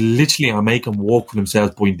 They literally are making work for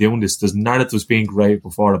themselves by doing this. There's narratives being created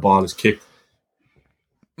before the ball is kicked.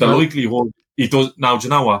 The likelihood he does now. Do you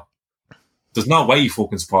know what? There's no way he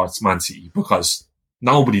fucking supports Man City because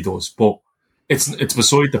nobody does. But it's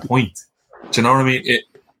beside the point. Do you know what I mean?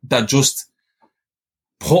 That just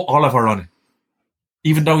put Oliver on it,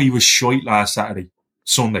 even though he was shite last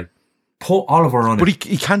Sunday. Put Oliver on it. But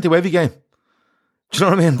he can't do every game. Do you know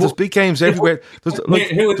what I mean? There's big games everywhere. There's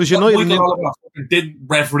United. Michael Oliver didn't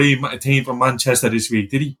referee a team from Manchester this week,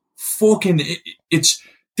 did he?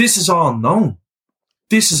 This is all known.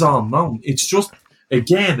 This is all known. It's just,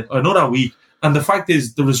 again, another week. And the fact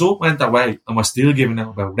is, the result went that way, and we're still giving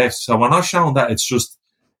out about refs. So we're not showing that. It's just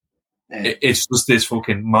this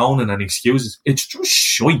fucking moaning and excuses. It's just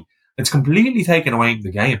shite. It's completely taken away from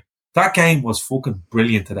the game. That game was fucking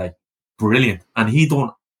brilliant today. Brilliant. And he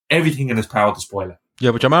done everything in his power to spoil it.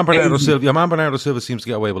 Yeah, but your man Bernardo Silva seems to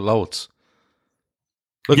get away with loads.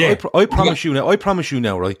 Look, yeah. I promise you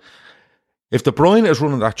now, right? If De Bruyne is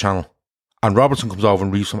running that channel and Robertson comes over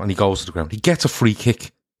and reaves him and he goes to the ground, he gets a free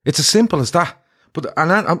kick. It's as simple as that. But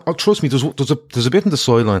trust me, there's a bit in the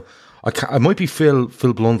sideline. I might be Phil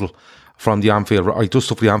Blundell from the Anfield. I do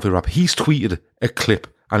stuff for the Anfield rap. He's tweeted a clip,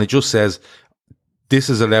 and it just says, "This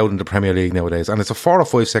is allowed in the Premier League nowadays," and it's a 4 or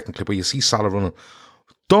 5 second clip where you see Salah running.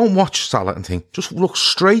 Don't watch Salah and think. Just look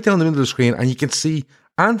straight down the middle of the screen, and you can see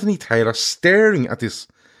Anthony Taylor staring at this.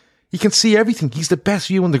 You can see everything. He's the best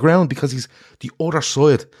view on the ground because he's the other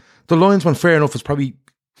side. The linesman, fair enough, is probably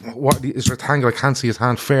what is rectangle. I can't see his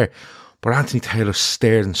hand, fair. But Anthony Taylor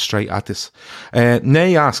staring straight at this.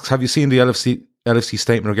 Nay asks, have you seen the LFC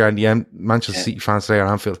statement regarding the Manchester City fans today at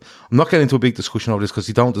Anfield? I'm not getting into a big discussion over this because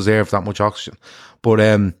you don't deserve that much oxygen.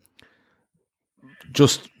 But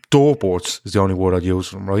just doorboards is the only word I'd use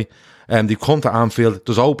for them, right? They've come to Anfield.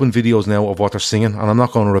 There's open videos now of what they're singing, and I'm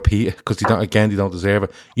not going to repeat it because they don't deserve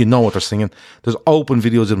it. You know what they're singing. There's open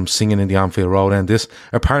videos of them singing in the Anfield Road end.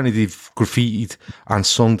 Apparently they've graffitied and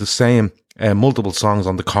sung the same multiple songs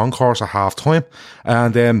on the concourse at half time,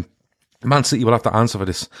 and Man City will have to answer for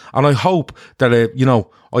this. And I hope that I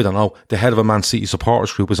don't know, the head of a Man City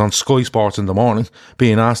supporters group is on Sky Sports in the morning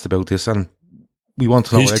being asked about this, and we want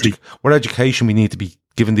to know what education we need to be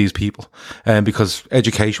giving these people, because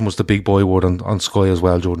education was the big boy word on Sky as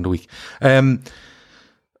well during the week.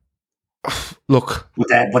 Look,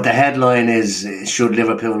 but the headline is: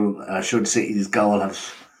 should City's goal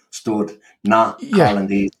have stood? Not calling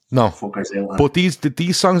these fuckers out. But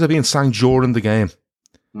these songs are being sang during the game,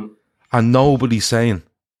 and nobody's saying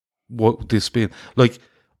what this being like.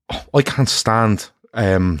 I can't stand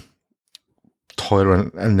Tyler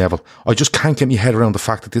and Neville. I just can't get my head around the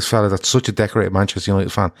fact that this fella, that's such a decorated Manchester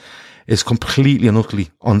United fan, is completely and utterly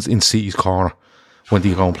in City's corner when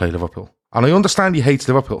they go and play Liverpool. And I understand he hates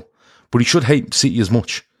Liverpool, but he should hate City as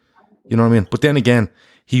much. You know what I mean? But then again,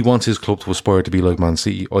 he wants his club to aspire to be like Man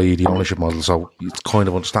City, i.e. the ownership model, so it's kind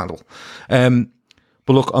of understandable.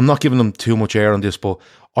 But look, I'm not giving them too much air on this, but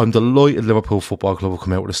I'm delighted Liverpool Football Club will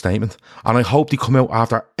come out with a statement, and I hope they come out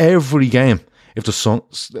after every game, if the song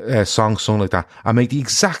sung like that, and make the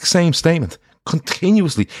exact same statement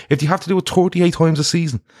continuously. If you have to do it 38 times a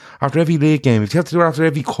season, after every league game, if you have to do it after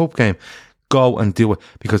every cup game, go and do it,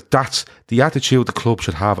 because that's the attitude the club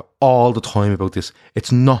should have all the time about this.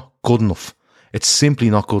 It's not good enough. It's simply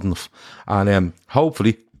not good enough. And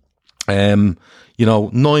hopefully, 9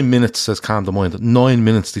 minutes says calm the mind. 9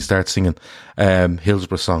 minutes they start singing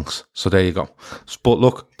Hillsborough songs. So there you go. But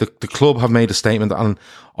look, the club have made a statement, and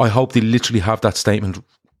I hope they literally have that statement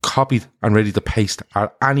copied and ready to paste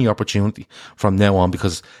at any opportunity from now on,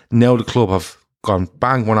 because now the club have gone,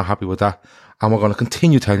 bang, we're not happy with that, and we're going to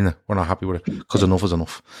continue telling you we're not happy with it, because enough is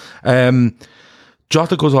enough.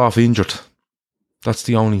 Jota goes off injured. That's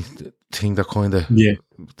the only thing that kind of... Yeah.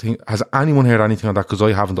 Has anyone heard anything on that? Because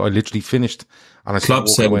I haven't. I literally finished, and I Klopp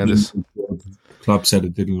said away on this. Klopp said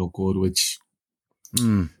it didn't look good, which...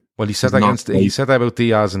 Well, he said that about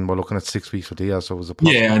Diaz, and we're looking at 6 weeks for Diaz, so it was a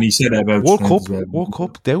possible. Yeah, and he said that about World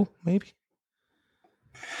Cup, do maybe?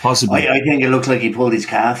 Possibly. I think it looks like he pulled his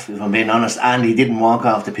calf, if I'm being honest, and he didn't walk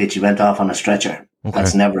off the pitch. He went off on a stretcher. Okay.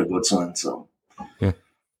 That's never a good sign. So, yeah.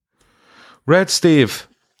 Red Steve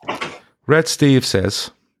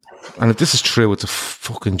says, and if this is true, it's a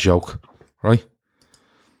fucking joke, right?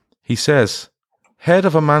 He says, head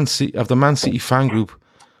of the Man City fan group,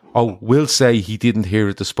 will say he didn't hear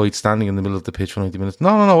it despite standing in the middle of the pitch for 90 minutes.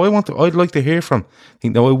 No. I'd like to hear from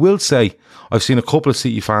him. Now, I will say, I've seen a couple of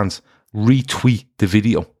City fans retweet the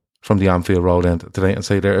video from the Anfield Road end today and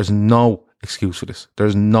say there is no excuse for this.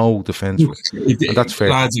 There's no defence for it. And that's fair.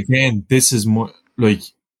 Lads, again, this is more like,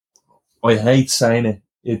 I hate saying it.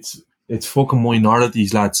 It's fucking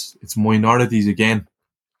minorities, lads. It's minorities again.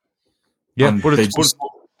 Yeah, and but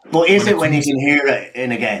is it when you can hear it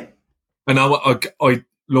in a game? And I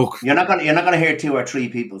look. You're not gonna hear 2 or 3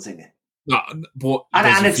 people singing. No, but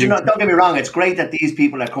and it's don't get me wrong. It's great that these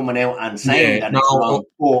people are coming out and saying that it's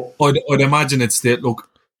wrong. I'd imagine it's that. Look,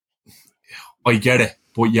 I get it,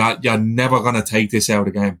 but you're never gonna take this out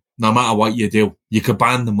of the game. No matter what you do, you could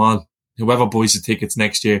ban them all. Whoever buys the tickets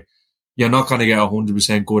next year, you're not going to get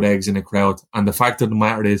 100% good eggs in a crowd. And the fact of the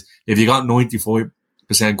matter is, if you got 95%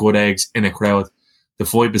 good eggs in a crowd, the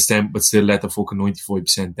 5% would still let the fucking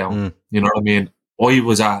 95% down. You know what I mean? I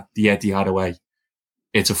was at the Etihad away.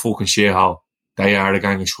 It's a fucking shithole. They are a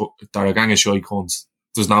gang of shy cunts.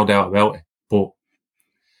 There's no doubt about it. But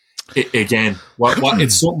again,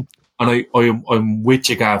 it's something. And I'm with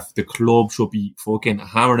you, Gav. The club should be fucking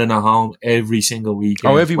hammering it home every single week.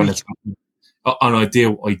 Every week. And I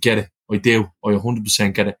do. I get it. I do. I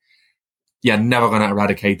 100% get it. You're never going to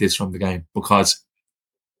eradicate this from the game because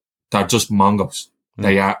they're just mongols.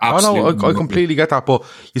 They are absolutely I completely get that. But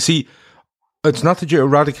you see, it's not that you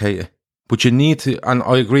eradicate it, But you need to, and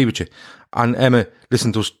I agree with you. And Emma,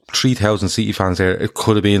 listen, there's 3,000 City fans there. It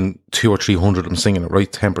could have been 200 or 300 of them singing it, right?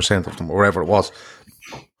 10% of them, or whatever it was.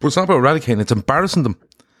 But it's not about eradicating, it's embarrassing them.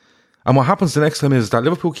 And what happens the next time is that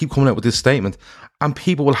Liverpool keep coming out with this statement and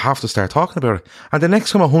people will have to start talking about it. And the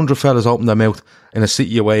next time 100 fellas open their mouth in a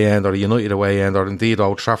City away end or a United away end or indeed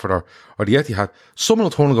Old Trafford or the Etihad, someone will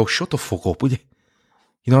turn and go, shut the fuck up, will you?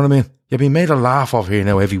 You know what I mean? You're being made a laugh of here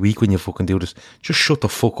now every week when you fucking do this. Just shut the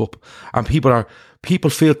fuck up. And people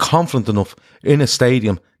feel confident enough in a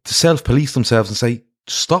stadium to self-police themselves and say,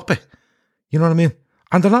 stop it. You know what I mean?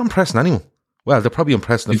 And they're not impressing anyone. Well, they're probably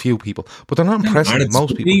impressing a few people, but they're not impressing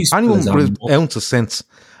most people. Anyone with an ounce of sense,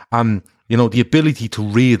 you know, the ability to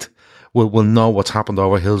read will know what's happened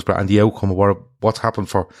over Hillsborough and the outcome of what's happened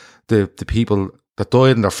for the people that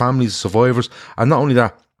died and their families, survivors. And not only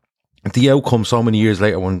that, the outcome so many years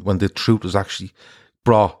later when the truth was actually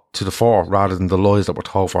brought to the fore rather than the lies that were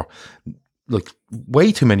told for like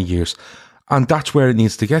way too many years. And that's where it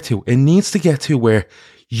needs to get to. It needs to get to where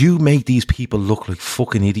you make these people look like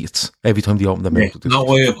fucking idiots every time they open their mouth.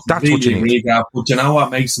 That's what you need. But you know what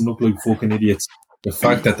makes them look like fucking idiots? The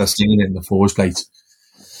fact that they're singing it in the first place.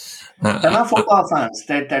 They're not football fans.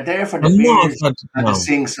 They're there for the beers and to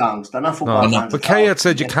sing songs. They're not football fans. But Kay had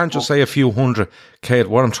said you can't just say a few hundred. Kay,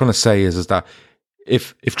 what I'm trying to say is that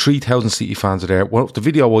if 3,000 City fans are there, well, the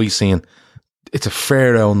video I've seen, it's a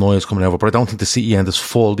fair old noise coming over, but I don't think the City end is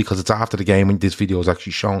full because it's after the game when this video is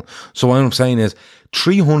actually shown. So what I'm saying is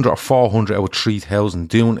 300 or 400 out of 3,000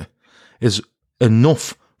 doing it is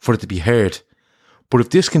enough for it to be heard. But if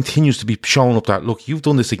this continues to be shown up that, look, you've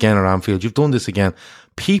done this again at Anfield, you've done this again,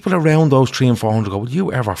 people around those 300 and 400 go, will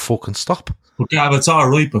you ever fucking stop? But yeah, it's all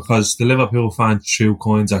right because the Liverpool fans threw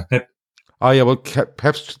coins at Pep. Oh yeah, well,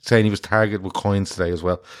 Pep's saying he was targeted with coins today as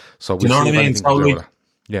well. So do you know what I mean? So like,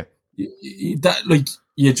 yeah. That, like,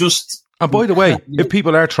 you just... And by the way, if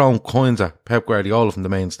people are throwing coins at Pep Guardiola from the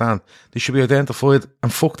main stand, they should be identified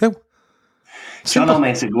and fucked out. Jono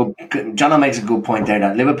makes a good point there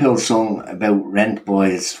that Liverpool sung about rent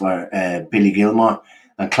boys for Billy Gilmore,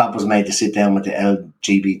 and Klopp was made to sit down with the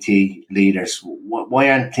LGBT leaders. Why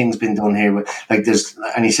aren't things been done here? Like there's,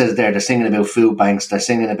 and he says they're singing about food banks, they're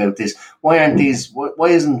singing about this. Why aren't these? Why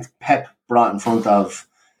isn't Pep brought in front of?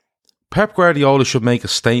 Pep Guardiola should make a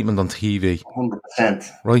statement on TV. 100%.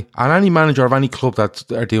 Right? And any manager of any club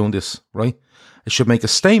that are doing this, right? It should make a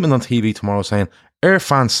statement on TV tomorrow saying, our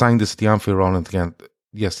fans sang this at the Anfield Road again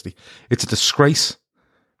yesterday. It's a disgrace,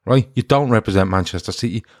 right? You don't represent Manchester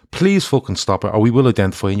City. Please fucking stop it or we will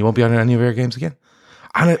identify you and you won't be on any of our games again.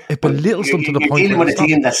 And it belittles them to the point. You're dealing with a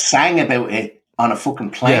team that sang about it on a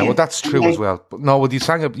fucking plane. Yeah, well, that's true as well. But no, well, you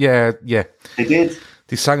sang about, yeah. They did.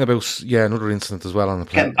 They sang about, another incident as well on the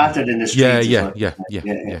plane. Getting battered in the streets.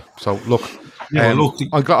 Yeah. So, look,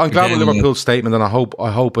 I'm glad with Liverpool's statement and I hope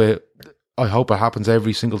it happens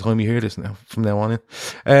every single time you hear this now, from now on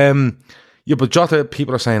in. But Jota,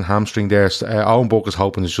 people are saying hamstring there. Owen Buck is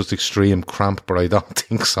hoping it's just extreme cramp, but I don't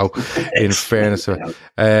think so, in fairness.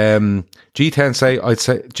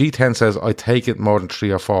 G10 says, I'd take it more than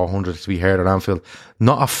 300 or 400 to be heard at Anfield.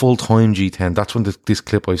 Not a full-time G10. That's when this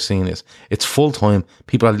clip I've seen is. It's full-time.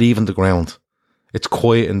 People are leaving the ground. It's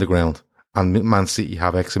quiet in the ground. And Man City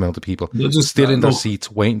have X amount of people still in their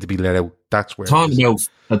seats waiting to be let out. That's where talking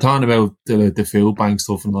about the field bank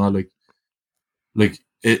stuff and all,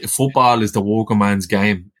 football is the working man's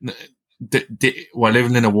game. We're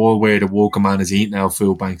living in a world where the working man is eating out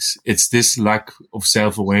food banks. It's this lack of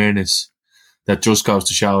self-awareness that just goes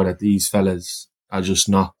to show that these fellas are just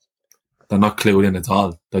they're not clued in at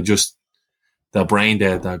all. They're brain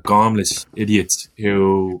dead, they're gormless idiots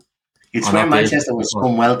who... It's where Manchester was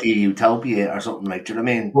some wealthy utopia or something, like, do you know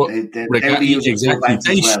what I mean? Well,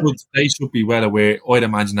 they should be well aware. I'd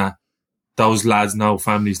imagine that those lads know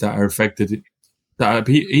families that are affected, that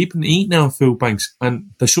are even eating out food banks,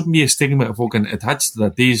 and there shouldn't be a stigma fucking attached to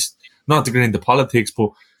that. These, not to get into politics, but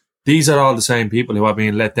these are all the same people who are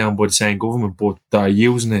being let down by the same government, but they are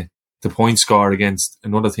using it to point score against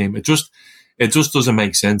another team. It just doesn't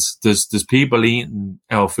make sense. There's people eating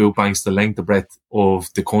our food banks the length and breadth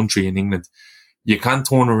of the country in England. You can't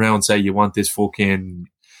turn around and say you want this fucking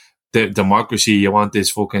democracy, you want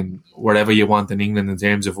this fucking whatever you want in England in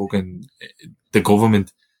terms of fucking the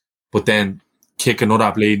government, but then kick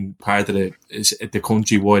another bleeding part of the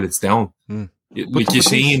country while it's down. Like you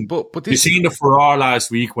seen the furore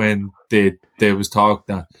last week when there was talk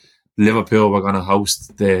that Liverpool were going to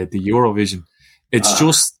host the Eurovision. It's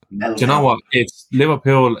just, do you know what? It's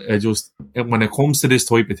Liverpool. When it comes to this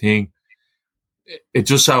type of thing, it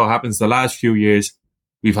just so happens the last few years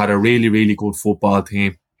we've had a really, really good football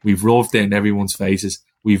team. We've rubbed it in everyone's faces.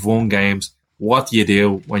 we've won games. What do you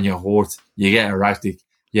do when you're hurt? You get erratic.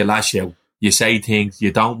 You lash out. You say things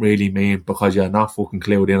you don't really mean because you're not fucking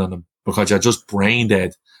clued in on them. Because you're just brain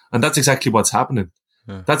dead. And that's exactly what's happening.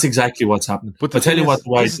 Yeah. That's exactly what's happening. But I'll tell you what, the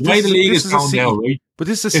way the league is going now, right? But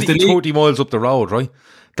this is a city 30 miles up the road, right?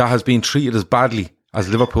 That has been treated as badly as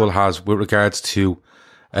Liverpool has with regards to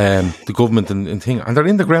the government and thing. And they're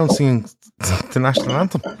in the ground singing the national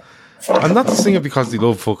anthem. And not to sing it because they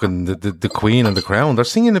love fucking the Queen and the Crown. They're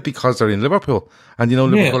singing it because they're in Liverpool. And, you know,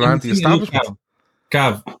 Liverpool aren't the establishment.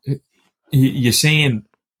 Gav, you're seeing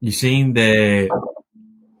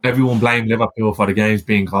everyone blame Liverpool for the games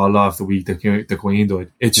being called off the week the Queen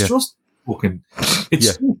died. It's just fucking,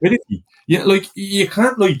 it's stupidity. Yeah, like, you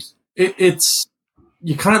can't, like,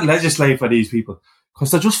 you can't legislate for these people because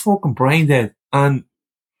they're just fucking brain dead. And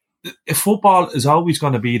football is always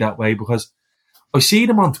going to be that way because I see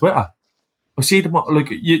them on Twitter. I see them, like,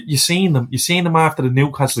 you seen them after the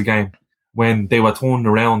Newcastle game when they were turning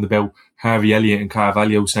around about Harvey Elliott and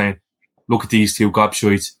Carvalho saying, look at these two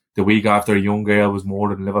gobshites the week after a young girl was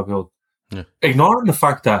murdered in Liverpool. Yeah. Ignoring the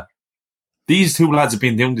fact that these two lads have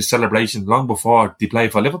been doing this celebration long before they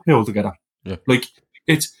played for Liverpool together. Yeah. Like,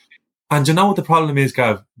 and you know what the problem is,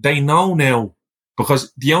 Gav? They know now,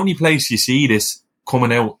 because the only place you see this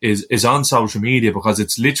coming out is on social media, because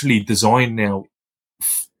it's literally designed now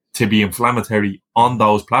to be inflammatory on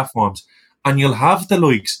those platforms. And you'll have the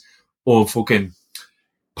likes of fucking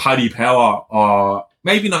Paddy Power, or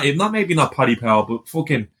maybe not Paddy Power, but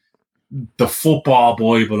fucking the Football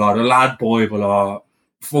Bible or the Lad Bible or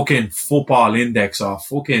fucking Football Index or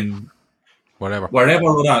fucking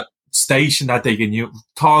wherever that station that they can use,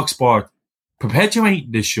 TalkSport,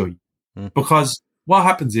 perpetuating this shit. Because what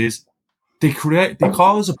happens is they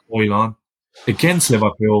cause a boil on against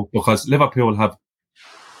Liverpool, because Liverpool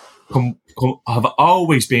have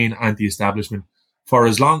always been anti-establishment for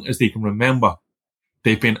as long as they can remember.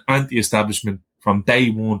 They've been anti-establishment from day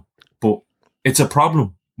one, but it's a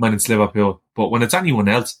problem when it's Liverpool. But when it's anyone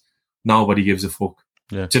else, nobody gives a fuck.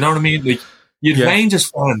 Yeah. Do you know what I mean? Like, you'd Rangers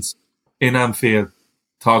fans in Anfield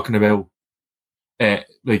talking about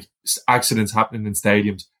like accidents happening in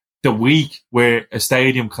stadiums. The week where a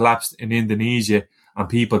stadium collapsed in Indonesia and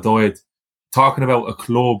people died, talking about a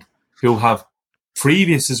club who have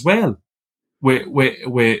previous as well with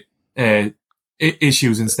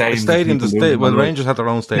issues in stadiums. Well, Rangers had their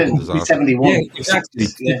own stadium disaster. 71. Yeah, exactly.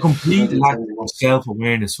 The complete lack of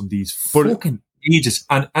self-awareness from these fucking ages.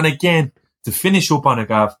 And again, to finish up on it,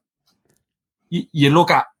 Gav, you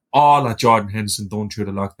look at all that Jordan Henderson done through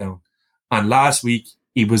the lockdown, and last week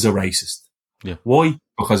he was a racist. Yeah. Why?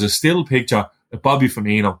 Because a still picture of Bobby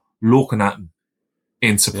Firmino looking at him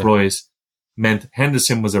in surprise meant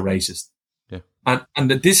Henderson was a racist. Yeah.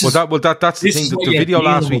 And this is... That's the thing. The video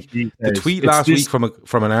last week, the tweet last week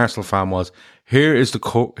from an Arsenal fan was, here is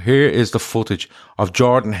the footage of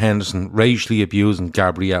Jordan Henderson racially abusing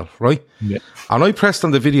Gabrielle, right? Yeah. And I pressed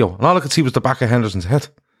on the video, and all I could see was the back of Henderson's head.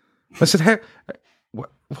 I said, hey,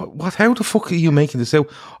 what? How the fuck are you making this out?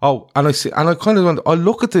 Oh, and I kind of went, I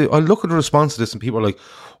look at the response to this, and people are like,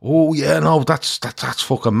 oh yeah, no, that's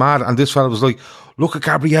fucking mad. And this fella was like, look at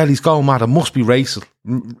Gabrielle, he's going mad. It must be racist.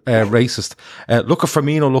 Look at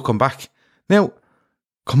Firmino looking back. Now,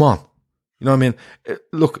 come on, you know what I mean?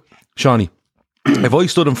 Look, Shawnee, if I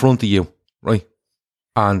stood in front of you, right,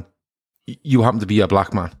 and you happen to be a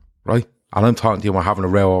black man, right, and I'm talking to you, and we're having a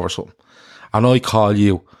row over something, and I call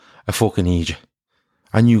you a fucking idiot.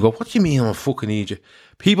 And you go, what do you mean I'm a fucking idiot?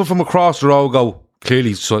 People from across the road go,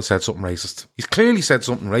 clearly said something racist. He's clearly said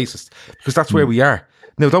something racist, because that's where we are.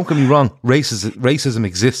 Now, don't get me wrong, racism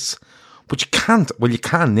exists. But you can't, well, you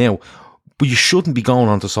can now, but you shouldn't be going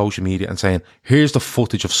onto social media and saying, here's the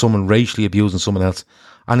footage of someone racially abusing someone else.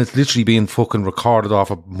 And it's literally being fucking recorded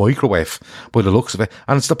off a microwave by the looks of it.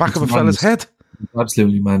 And it's the back of a fella's head.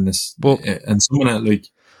 Absolutely madness. But, and someone that, like,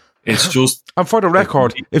 it's just... And for the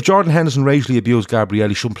record, if Jordan Henderson racially abused Gabrielle,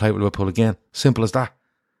 he shouldn't play with Liverpool again. Simple as that.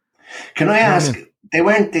 Can I ask,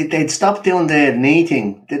 they'd stopped doing the knee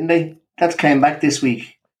thing, didn't they? That came back this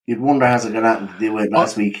week. You'd wonder, has it got nothing to do with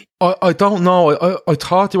last week? I don't know. I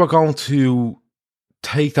thought they were going to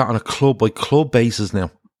take that on a club-by-club basis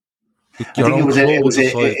now. I think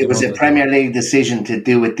it was a Premier League decision to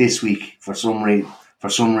do it this week for some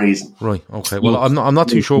reason. Right, okay. Well, I'm not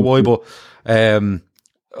too sure why, but...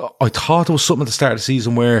 I thought there was something at the start of the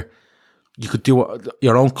season where you could do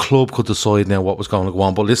your own club could decide now what was going to go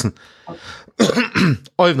on. But listen, I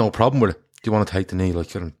have no problem with it. Do you want to take the knee?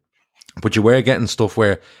 But you were getting stuff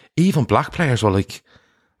where even black players were like,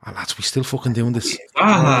 oh, lads, we still fucking doing this.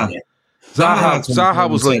 Zaha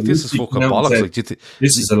was like, this is fucking bollocks. Like,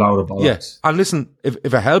 this is a load of bollocks. Yeah. And listen, if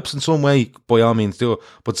it helps in some way, by all means do it.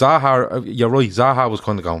 But Zaha, you're right, Zaha was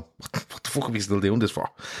kind of going, what the fuck are we still doing this for?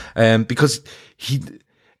 Because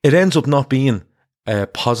it ends up not being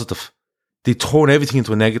positive. They turn everything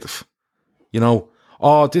into a negative. You know,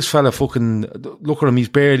 oh, this fella fucking, look at him,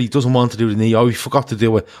 he doesn't want to do the knee. Oh, he forgot to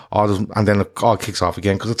do it. Oh, and then it all kicks off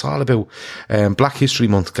again. Because it's all about Black History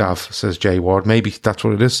Month, Gav, says Jay Ward. Maybe that's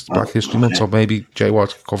what it is, Black History Month. So maybe Jay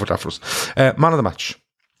Ward covered that for us. Man of the match.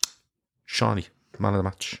 Shawnee, man of the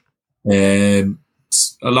match.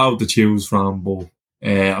 It's allowed to choose from, but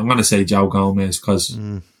I'm going to say Joe Gomez because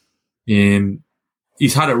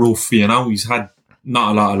he's had it rough, you know. He's had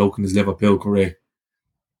not a lot of luck in his Liverpool career.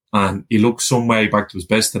 And he looked some way back to his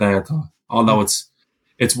best today, I thought. Although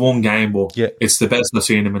it's one game, but it's the best I've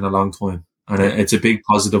seen him in a long time. And it's a big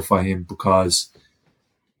positive for him because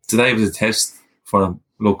today was a test for him.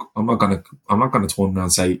 Look, I'm not gonna turn around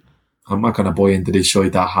and say I'm not gonna buy into this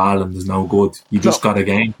shit that Haaland is no good. You just got a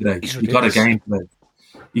game today. You got a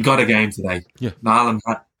game today. Yeah.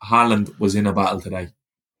 Haaland was in a battle today.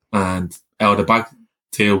 And out of the back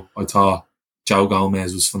two, I thought Joe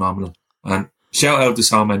Gomez was phenomenal. And shout out to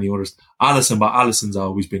so many others. Alisson's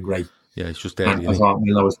always been great. Yeah, he's just dead. And I thought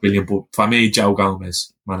Miller was brilliant. But for me, Joe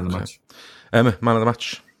Gomez, man of the match. Emma, man of the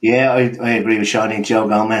match. Yeah, I agree with Shawnee and Joe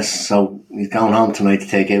Gomez. So he's going home tonight to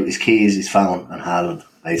take out his keys, his phone, and Haaland,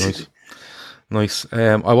 basically. Nice.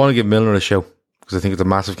 I want to give Milner a show because I think it's a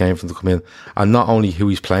massive game for him to come in. And not only who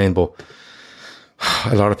he's playing, but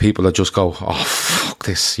a lot of people that just go, oh, fuck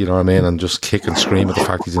this, you know what I mean? And just kick and scream at the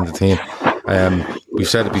fact he's in the team. We've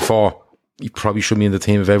said it before. He probably should be in the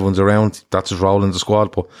team if everyone's around. That's his role in the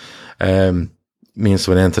squad, but means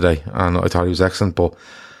to an end today. And I thought he was excellent. But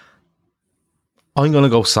I'm going to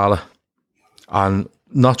go Salah. And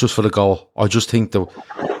not just for the goal. I just think that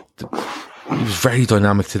he was very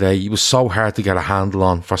dynamic today. He was so hard to get a handle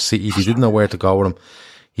on for City. He didn't know where to go with him.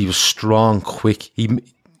 He was strong, quick.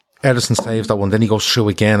 Ederson saves that one, then he goes through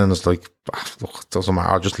again and it's like, look, it doesn't matter,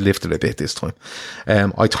 I'll just lift it a bit this time.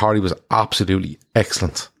 I thought he was absolutely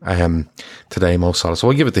excellent today, Mo Salah. So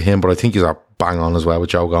I'll give it to him, but I think he's a bang on as well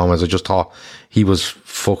with Joe Gomez. I just thought he was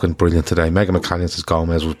fucking brilliant today. Megan McCallion says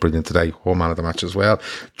Gomez was brilliant today, her man of the match as well.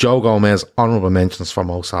 Joe Gomez, honourable mentions for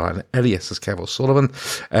Mo Salah, and Elliot says Kev O'Sullivan.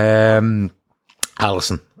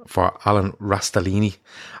 Alisson for Alan Rastellini.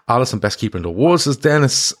 Alisson, best keeper in the world, says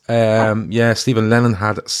Dennis. Stephen Lennon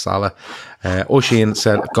had Salah. O'Sheen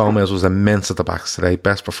said Gomez was immense at the backs today.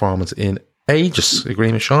 Best performance in ages.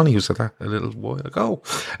 Agreeing with Shawnee, who said that a little while ago.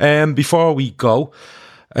 Before we go,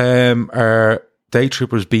 our Day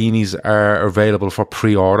Trippers beanies are available for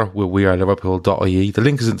pre-order with weareliverpool.ie. The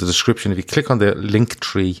link is in the description. If you click on the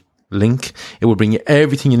Linktree link, it will bring you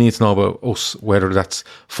everything you need to know about us, whether that's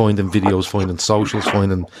finding videos, finding socials,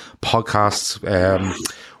 finding podcasts,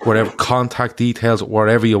 whatever, contact details,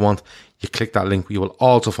 wherever you want. You click that link, you will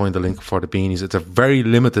also find the link for the beanies. It's a very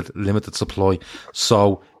limited supply.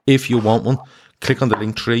 So if you want one, click on the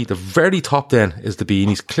link tree. The very top then is the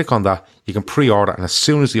beanies. Click on that. You can pre-order, and as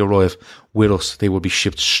soon as they arrive with us, they will be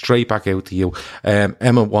shipped straight back out to you.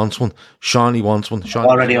 Emma wants one. Shawnee wants one. Shawnee,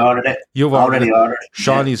 already ordered it. You've already ordered.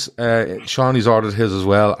 Shawnee's ordered his as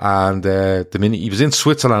well. And the minute he was in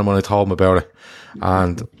Switzerland when I told him about it,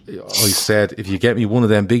 and I said, if you get me one of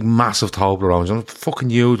them big, massive Toblerones, fucking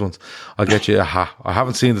huge ones, I'll get you a hat. I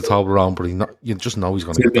haven't seen the Toblerone, but you just know he's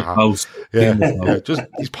going to get the hat. Yeah,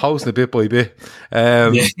 he's posting a bit by bit. I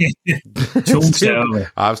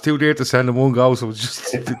was too dear to send him one go, so it was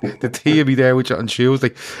just the tea will be there with you on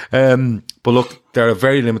Tuesday. But look, they're a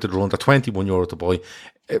very limited run. They're €21 to buy.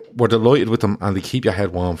 We're delighted with them, and they keep your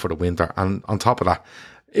head warm for the winter. And on top of that,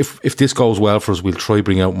 if this goes well for us, we'll try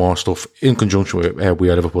bring out more stuff in conjunction with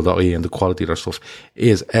weareliverpool.ie, and the quality of their stuff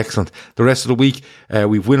is excellent. The rest of the week,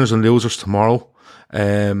 we've winners and losers tomorrow.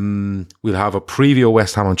 We'll have a preview of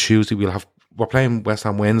West Ham on Tuesday. We're playing West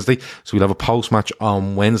Ham Wednesday, so we'll have a post-match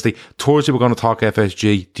on Wednesday. Thursday, we're going to talk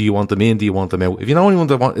FSG. Do you want them in? Do you want them out? If you know anyone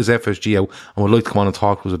that is FSG out and would like to come on and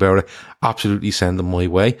talk to us about it, absolutely send them my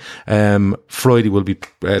way. Friday will be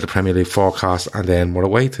the Premier League forecast, and then we're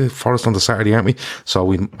away to Forest on the Saturday, aren't we? So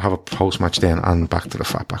we have a post-match then, and back to the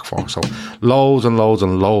Fat Back Four. So loads and loads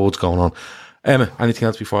and loads going on. Emma, anything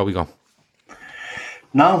else before we go?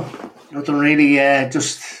 No, nothing really.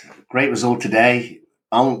 Just great result today.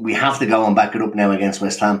 We have to go and back it up now against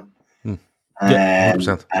West Ham. Yeah,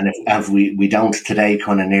 100%. And if we don't today,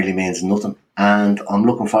 kind of nearly means nothing. And I'm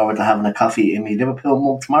looking forward to having a coffee in my Liverpool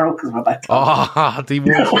mug tomorrow because we're back. The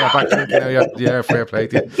mug, back drinking now. Yeah, fair play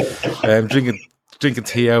to you. Drinking drinking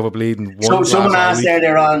tea over bleeding. So someone asked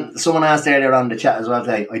earlier on the chat as well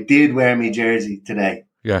today. I did wear my jersey today.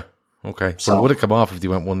 Yeah. Okay. So it would have come off if they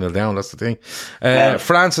went 1-0 down. That's the thing.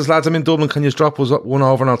 Francis, lads, I'm in Dublin. Can you just drop us one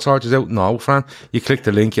over and I'll sort you out? No, Fran. You click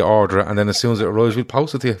the link, you order it, and then as soon as it arrives, we'll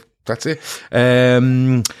post it to you. That's it.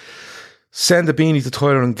 Send a beanie to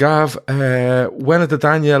Tyler and Gav. When are the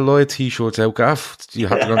Danielle Lloyd t-shirts out, Gav? You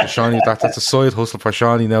have to go to Shawnee. That's a side hustle for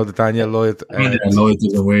Shawnee now, the Danielle Lloyd. Danielle Lloyd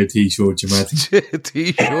doesn't wear t-shirts, you might.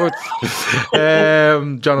 T-shirts.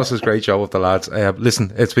 John says, great show with the lads.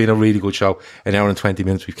 Listen, it's been a really good show. An hour and 20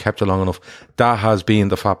 minutes. We've kept it long enough. That has been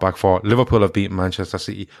the Fatback 4. Liverpool have beaten Manchester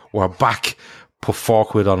City. We're back. Put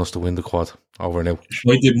 £4 on us to win the quad. Over now.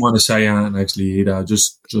 I didn't want to say anything actually either.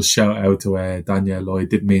 Just shout out to Danielle Lloyd.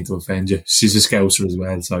 Didn't mean to offend you. She's a Scouser as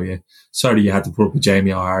well, so yeah. Sorry you had to put up with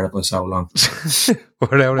Jamie O'Hara for so long.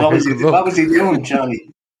 What was he doing,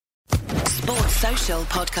 Johnny? Sports Social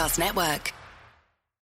Podcast Network.